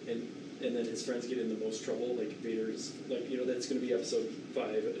him, and then his friends get in the most trouble. Like Vader's, like that's going to be episode 5.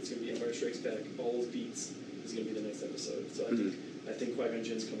 It's going to be Empire Strikes Back. All those beats is going to be the next episode. So I think Qui-Gon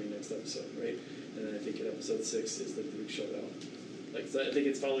Jinn's coming next episode, right? And then I think in episode 6 is the big showdown. Like so I think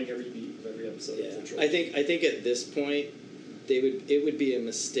it's following every beat of every episode. Yeah, Of the trilogy. I think at this point, it would be a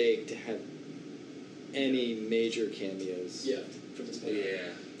mistake to have any major cameos. Yeah, from this point. Yeah.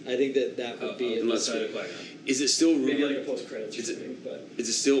 I think that would be unless outside of Qui-Gon. Is it still Maybe like a rumored? post credits or Is it- something, but Is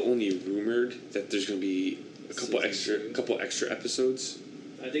it still only rumored that there's going to be a couple Season 2. extra episodes?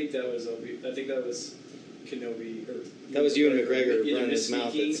 I think that was Kenobi or That was Ewan McGregor either running his mouth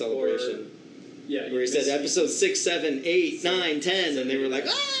at misspeaking Celebration, or, yeah, where he said misspeaking. episode 6, 7, 8, 9, 10, and they were like,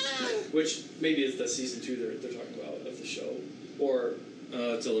 ah! Which maybe is the season 2 they're talking about of the show, or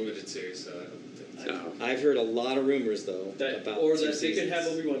It's a limited series, so I don't think. Oh. I've heard a lot of rumors though that, about or 2 that they could have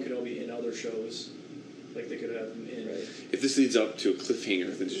seasons. Obi-Wan Kenobi in other shows, like they could have him in. Right. If this leads up to a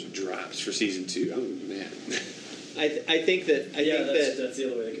cliffhanger that just drops for season 2, I'm mad. I think that That's the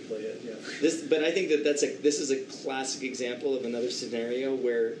other way they could play it. Yeah. but I think that this is a classic example of another scenario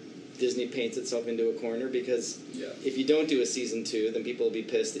where Disney paints itself into a corner, because Yeah. if you don't do a season 2, then people will be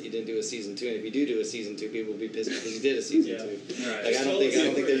pissed that you didn't do a season 2, and if you do a season 2, people will be pissed because you did a season Yeah. 2. Right. Like I don't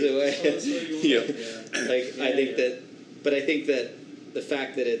think there's a way. Yeah. Like I Yeah, think yeah. that, but I think that the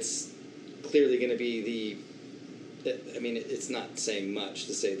fact that it's clearly going to be I mean, it's not saying much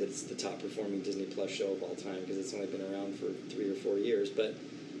to say that it's the top performing Disney Plus show of all time because it's only been around for 3 or 4 years. But,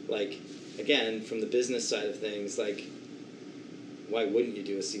 like, again, from the business side of things, like, why wouldn't you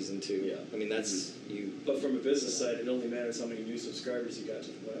do a season 2? Yeah. I mean, that's you. But from a business side, it only matters how many new subscribers you got to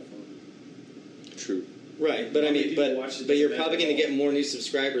the platform. True. Right, but How I many mean, people watch it but you're doesn't probably matter going to at get more new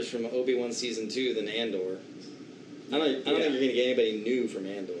subscribers from Obi-Wan season 2 than Andor. I don't think you're going to get anybody new from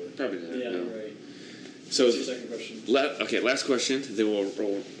Andor. Probably not. Yeah, no. right. So, What's your second question? okay, last question. Then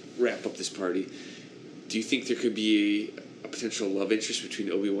we'll wrap up this party. Do you think there could be a potential love interest between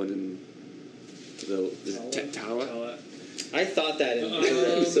Obi-Wan and Tala? I thought that in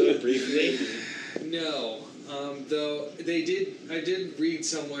the episode briefly. No, though I did read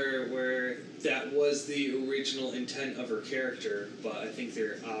somewhere where that was the original intent of her character, but I think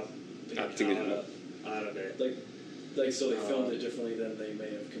they're Opting it out. out of it. Like so they filmed it differently than they may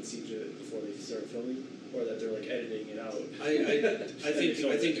have conceived it before they started filming, or that they're like editing it out. I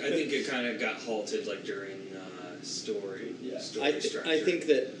think it kind of got halted like during story. Yeah. Story structure. I think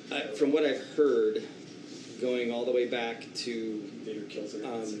that from what I've heard, going all the way back to Vader kills her.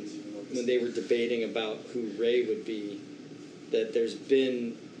 and says even more when they were debating about who Rey would be, that there's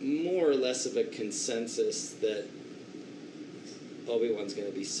been more or less of a consensus that Obi-Wan's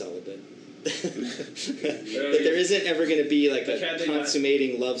going to be celibate. That there isn't ever going to be like Like, a had they not-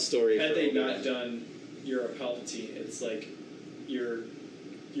 consummating love story. Had for they Obi-Wan. not done you're a Palpatine, it's like you're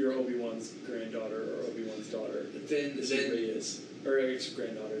Obi-Wan's granddaughter or Obi-Wan's daughter. Then Is who Rey is. Or it's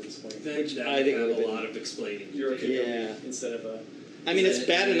granddaughter at this point. then Which that I think would would've have a been- lot of explaining. You're a to do. Yeah. Kenobi instead of a... I mean, it's Then-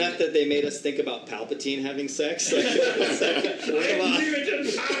 bad enough that they made us think about Palpatine having sex. Like, it's like, come on.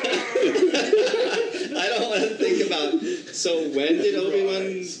 I don't want to think about. So when did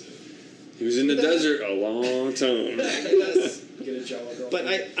Obi-Wan? He was in the desert a long time. Get a Jawa girl. But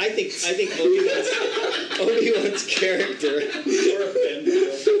I think Obi-Wan's character. Or a Ben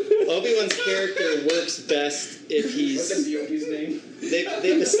girl. Obi-Wan's character works best if What's he's. the Obi's name?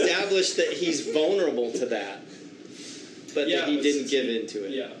 They've established that he's vulnerable to that, but Yeah, that he but didn't since give he- into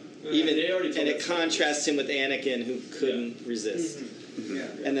it. Yeah. Even They already told and it us. contrasts him with Anakin, who couldn't resist, Yeah.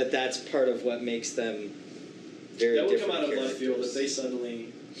 and that's part of what makes them very That would different come out of left field if characters. they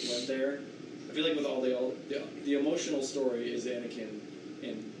suddenly went there. I feel like with all the emotional story is Anakin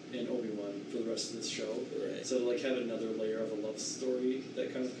and Obi-Wan for the rest of this show. Right. So like have another layer of a love story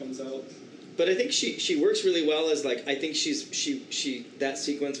that kind of comes out. But I think she works really well as like I think she that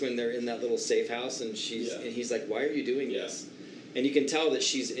sequence when they're in that little safe house and and he's like, why are you doing Yeah. this? And you can tell that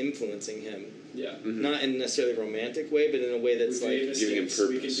she's influencing him, Yeah. not in necessarily a romantic way, but in a way that's We made like giving him mistakes,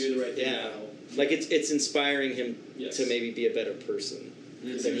 we can purpose. do the right thing Yeah. now. like it's inspiring him Yes. to maybe be a better person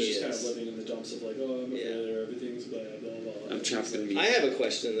Because than he was he just kind of is. living in the dumps of like, oh, I'm a Yeah. failure, everything's blah, blah, blah. I'm chopped in meat. I have a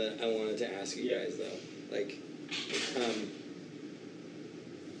question that I wanted to ask you Yeah. guys though, like,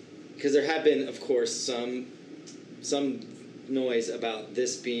 because there have been, of course, some noise about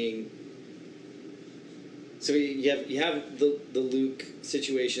this being. So you have the Luke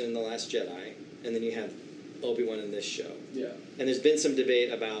situation in The Last Jedi, and then you have Obi-Wan in this show, Yeah. and there's been some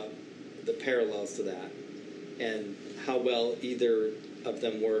debate about the parallels to that, and how well either of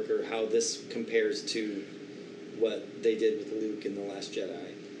them work, or how this compares to what they did with Luke in The Last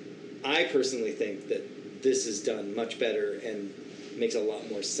Jedi. I personally think that this is done much better and makes a lot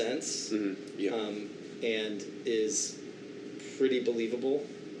more sense, Mhm. Yeah. and is pretty believable.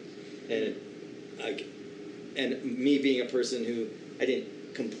 And and me being a person who I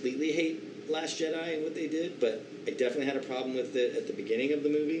didn't completely hate Last Jedi and what they did, but I definitely had a problem with it at the beginning of the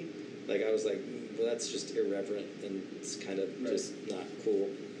movie. Like I was like, well, that's just irreverent and it's kind of Right. just not cool.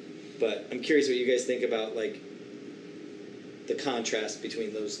 But I'm curious what you guys think about like the contrast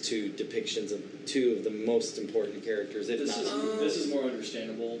between those two depictions of two of the most important characters, if This is more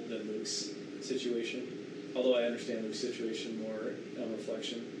understandable than Luke's situation. Although I understand Luke's situation more on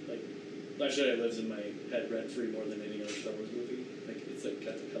reflection. Like, Last Jedi lives in my head rent free more than any other Star Wars movie. Like, it's like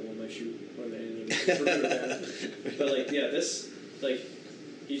got the pebble in my shoe more than any other for good or bad. But like, yeah, this like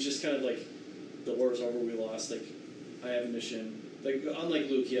he's just kind of like the war's over, we lost. Like, I have a mission. Like,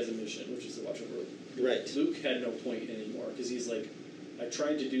 unlike Luke, he has a mission, which is to watch over. Right. Luke had no point anymore because he's like, I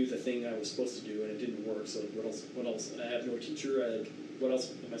tried to do the thing I was supposed to do and it didn't work. So what else? What else? I have no teacher. What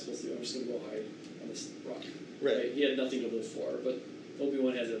else am I supposed to do? I'm just gonna go hide on this rock. Right. He had nothing to live for. But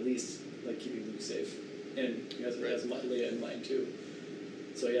Obi-Wan has at least like keeping Luke safe, and he has Leia in mind too.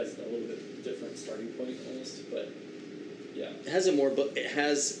 So he has a little bit different starting point almost. But yeah. It has a more, but it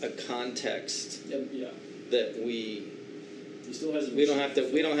has a context Yeah. that we He still has.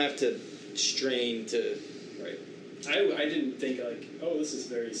 don't have to strain to Right. I didn't think like, oh, this is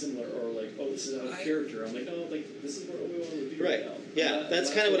very similar, or like, oh, this is out of character. I'm like, no, like this is where Obi-Wan would be right now. Yeah,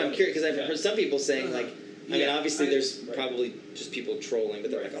 that's kind of what I'm curious, because I've heard some people saying like, I mean, obviously there's probably just people trolling,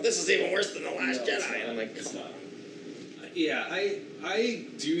 but they're like, oh, this is even worse than The Last Jedi. And I'm like, come on. Yeah, I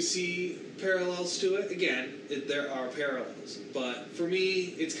do see parallels to it. Again, there are parallels, but for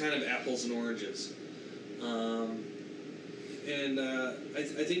me, it's kind of apples and oranges.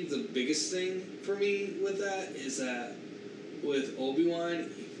 I think the biggest thing for me with that is that with Obi-Wan,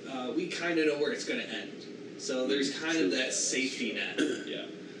 we kind of know where it's going to end. So there's kind of that safety net. Yeah.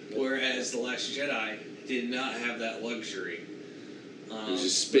 Whereas The Last Jedi did not have that luxury. It was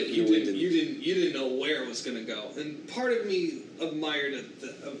just spitting you the wind. you didn't know where it was going to go, and part of me admired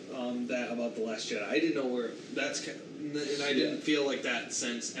that about The Last Jedi. I didn't know where and I didn't feel like that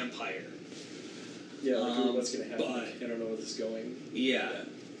since Empire. Yeah, like what's going to happen? but- I don't know where this is going. Yeah.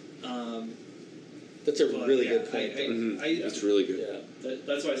 That's a But, really yeah, good point. It's really good. Yeah.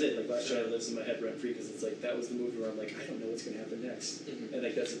 That's why I say like Last Jedi lives in my head rent free, because it's like that was the movie where I'm like, I don't know what's going to happen next, and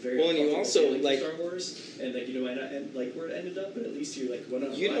like that's a very Well, and you uncomfortable also, feeling like- for Star Wars, and like you know, and like where it ended up, but at least you like went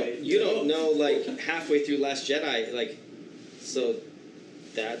on. You don't know, like, halfway through Last Jedi, like, so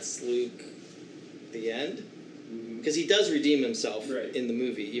that's Luke the end? Because he does redeem himself Right. in the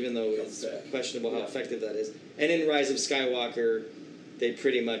movie, even though it's Comes back. questionable how Yeah. effective that is. And in Rise of Skywalker, they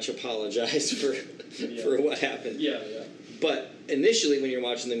pretty much apologize for for what happened. Yeah. But initially, when you're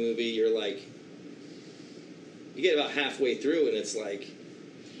watching the movie, you're like, you get about halfway through, and it's like,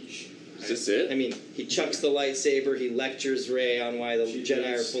 Is this it? I mean, he chucks the lightsaber, he lectures Rey on why the She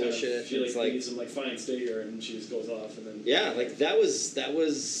Jedi are just full of kind shit. She It's like like, leaves him like, fine, stay here, and she just goes off, and then yeah, like that was.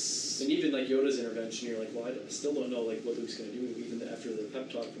 And even like Yoda's intervention, you're like, well, I still don't know like what Luke's going to do, even after the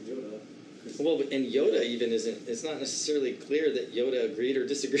pep talk from Yoda. 'Cause- Well, and Yoda even isn't. It's not necessarily clear that Yoda agreed or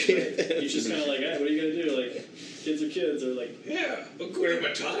disagreed with Right. him. He's just kind of like, hey, what are you gonna do? Like, kids are kids, or like, Yeah, Hakuna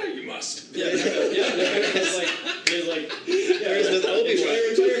Matata, you must. yeah. It's like, yeah, Whereas with Obi-Wan-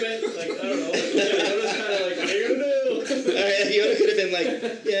 enjoy retirement. Like, I don't know. Like, yeah, Yoda's kind of like, what are you gonna do? Yoda could have been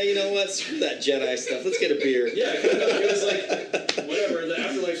like, yeah, you know what? Screw that Jedi stuff. Let's get a beer. Yeah, he was like, whatever. The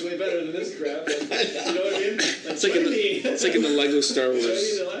afterlife's way better than this crap. Like, you know what I mean? It's like in the Lego Star Join me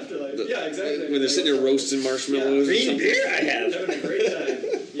Wars. in the afterlife. Yeah, exactly. When they're sitting there roasting marshmallows. or Green something. beer I have. Having a great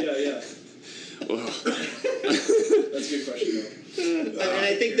time. Yeah. Wow. That's a good question, though. And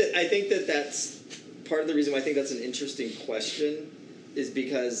I think that that's part of the reason why I think that's an interesting question, is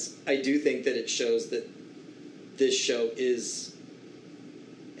because I do think that it shows that this show is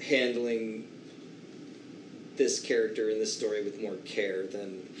handling this character in this story with more care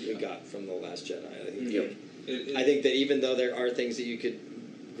than we got from The Last Jedi. I think, Yep. I think that even though there are things that you could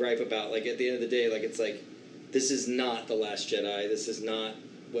gripe about, like at the end of the day, like it's like, this is not The Last Jedi. This is not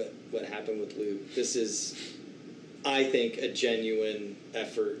what happened with Luke. This is, I think, a genuine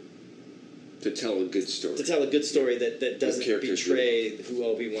effort To tell a good story. to tell a good story that doesn't characters betray who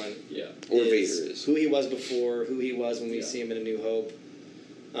Obi-Wan Yeah. Or is, Vader is. who he was before, who he was when we Yeah. see him in A New Hope.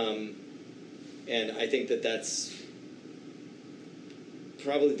 And I think that that's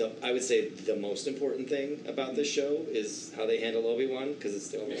probably I would say the most important thing about this show is how they handle Obi-Wan, because it's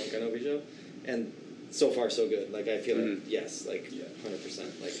the Obi-Wan Kenobi show. And so far so good. Like I feel like yes, like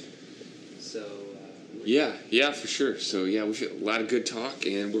 100%. Like so. Yeah, for sure. So yeah, we've had a lot of good talk,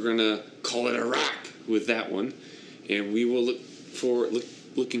 and we're gonna call it a wrap with that one. And we will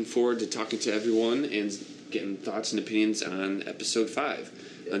looking forward to talking to everyone and getting thoughts and opinions on episode 5.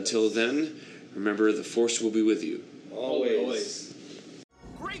 Yes. Until then, remember the Force will be with you. Always.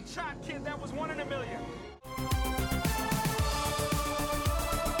 Great shot, kid. That was 1 in a million.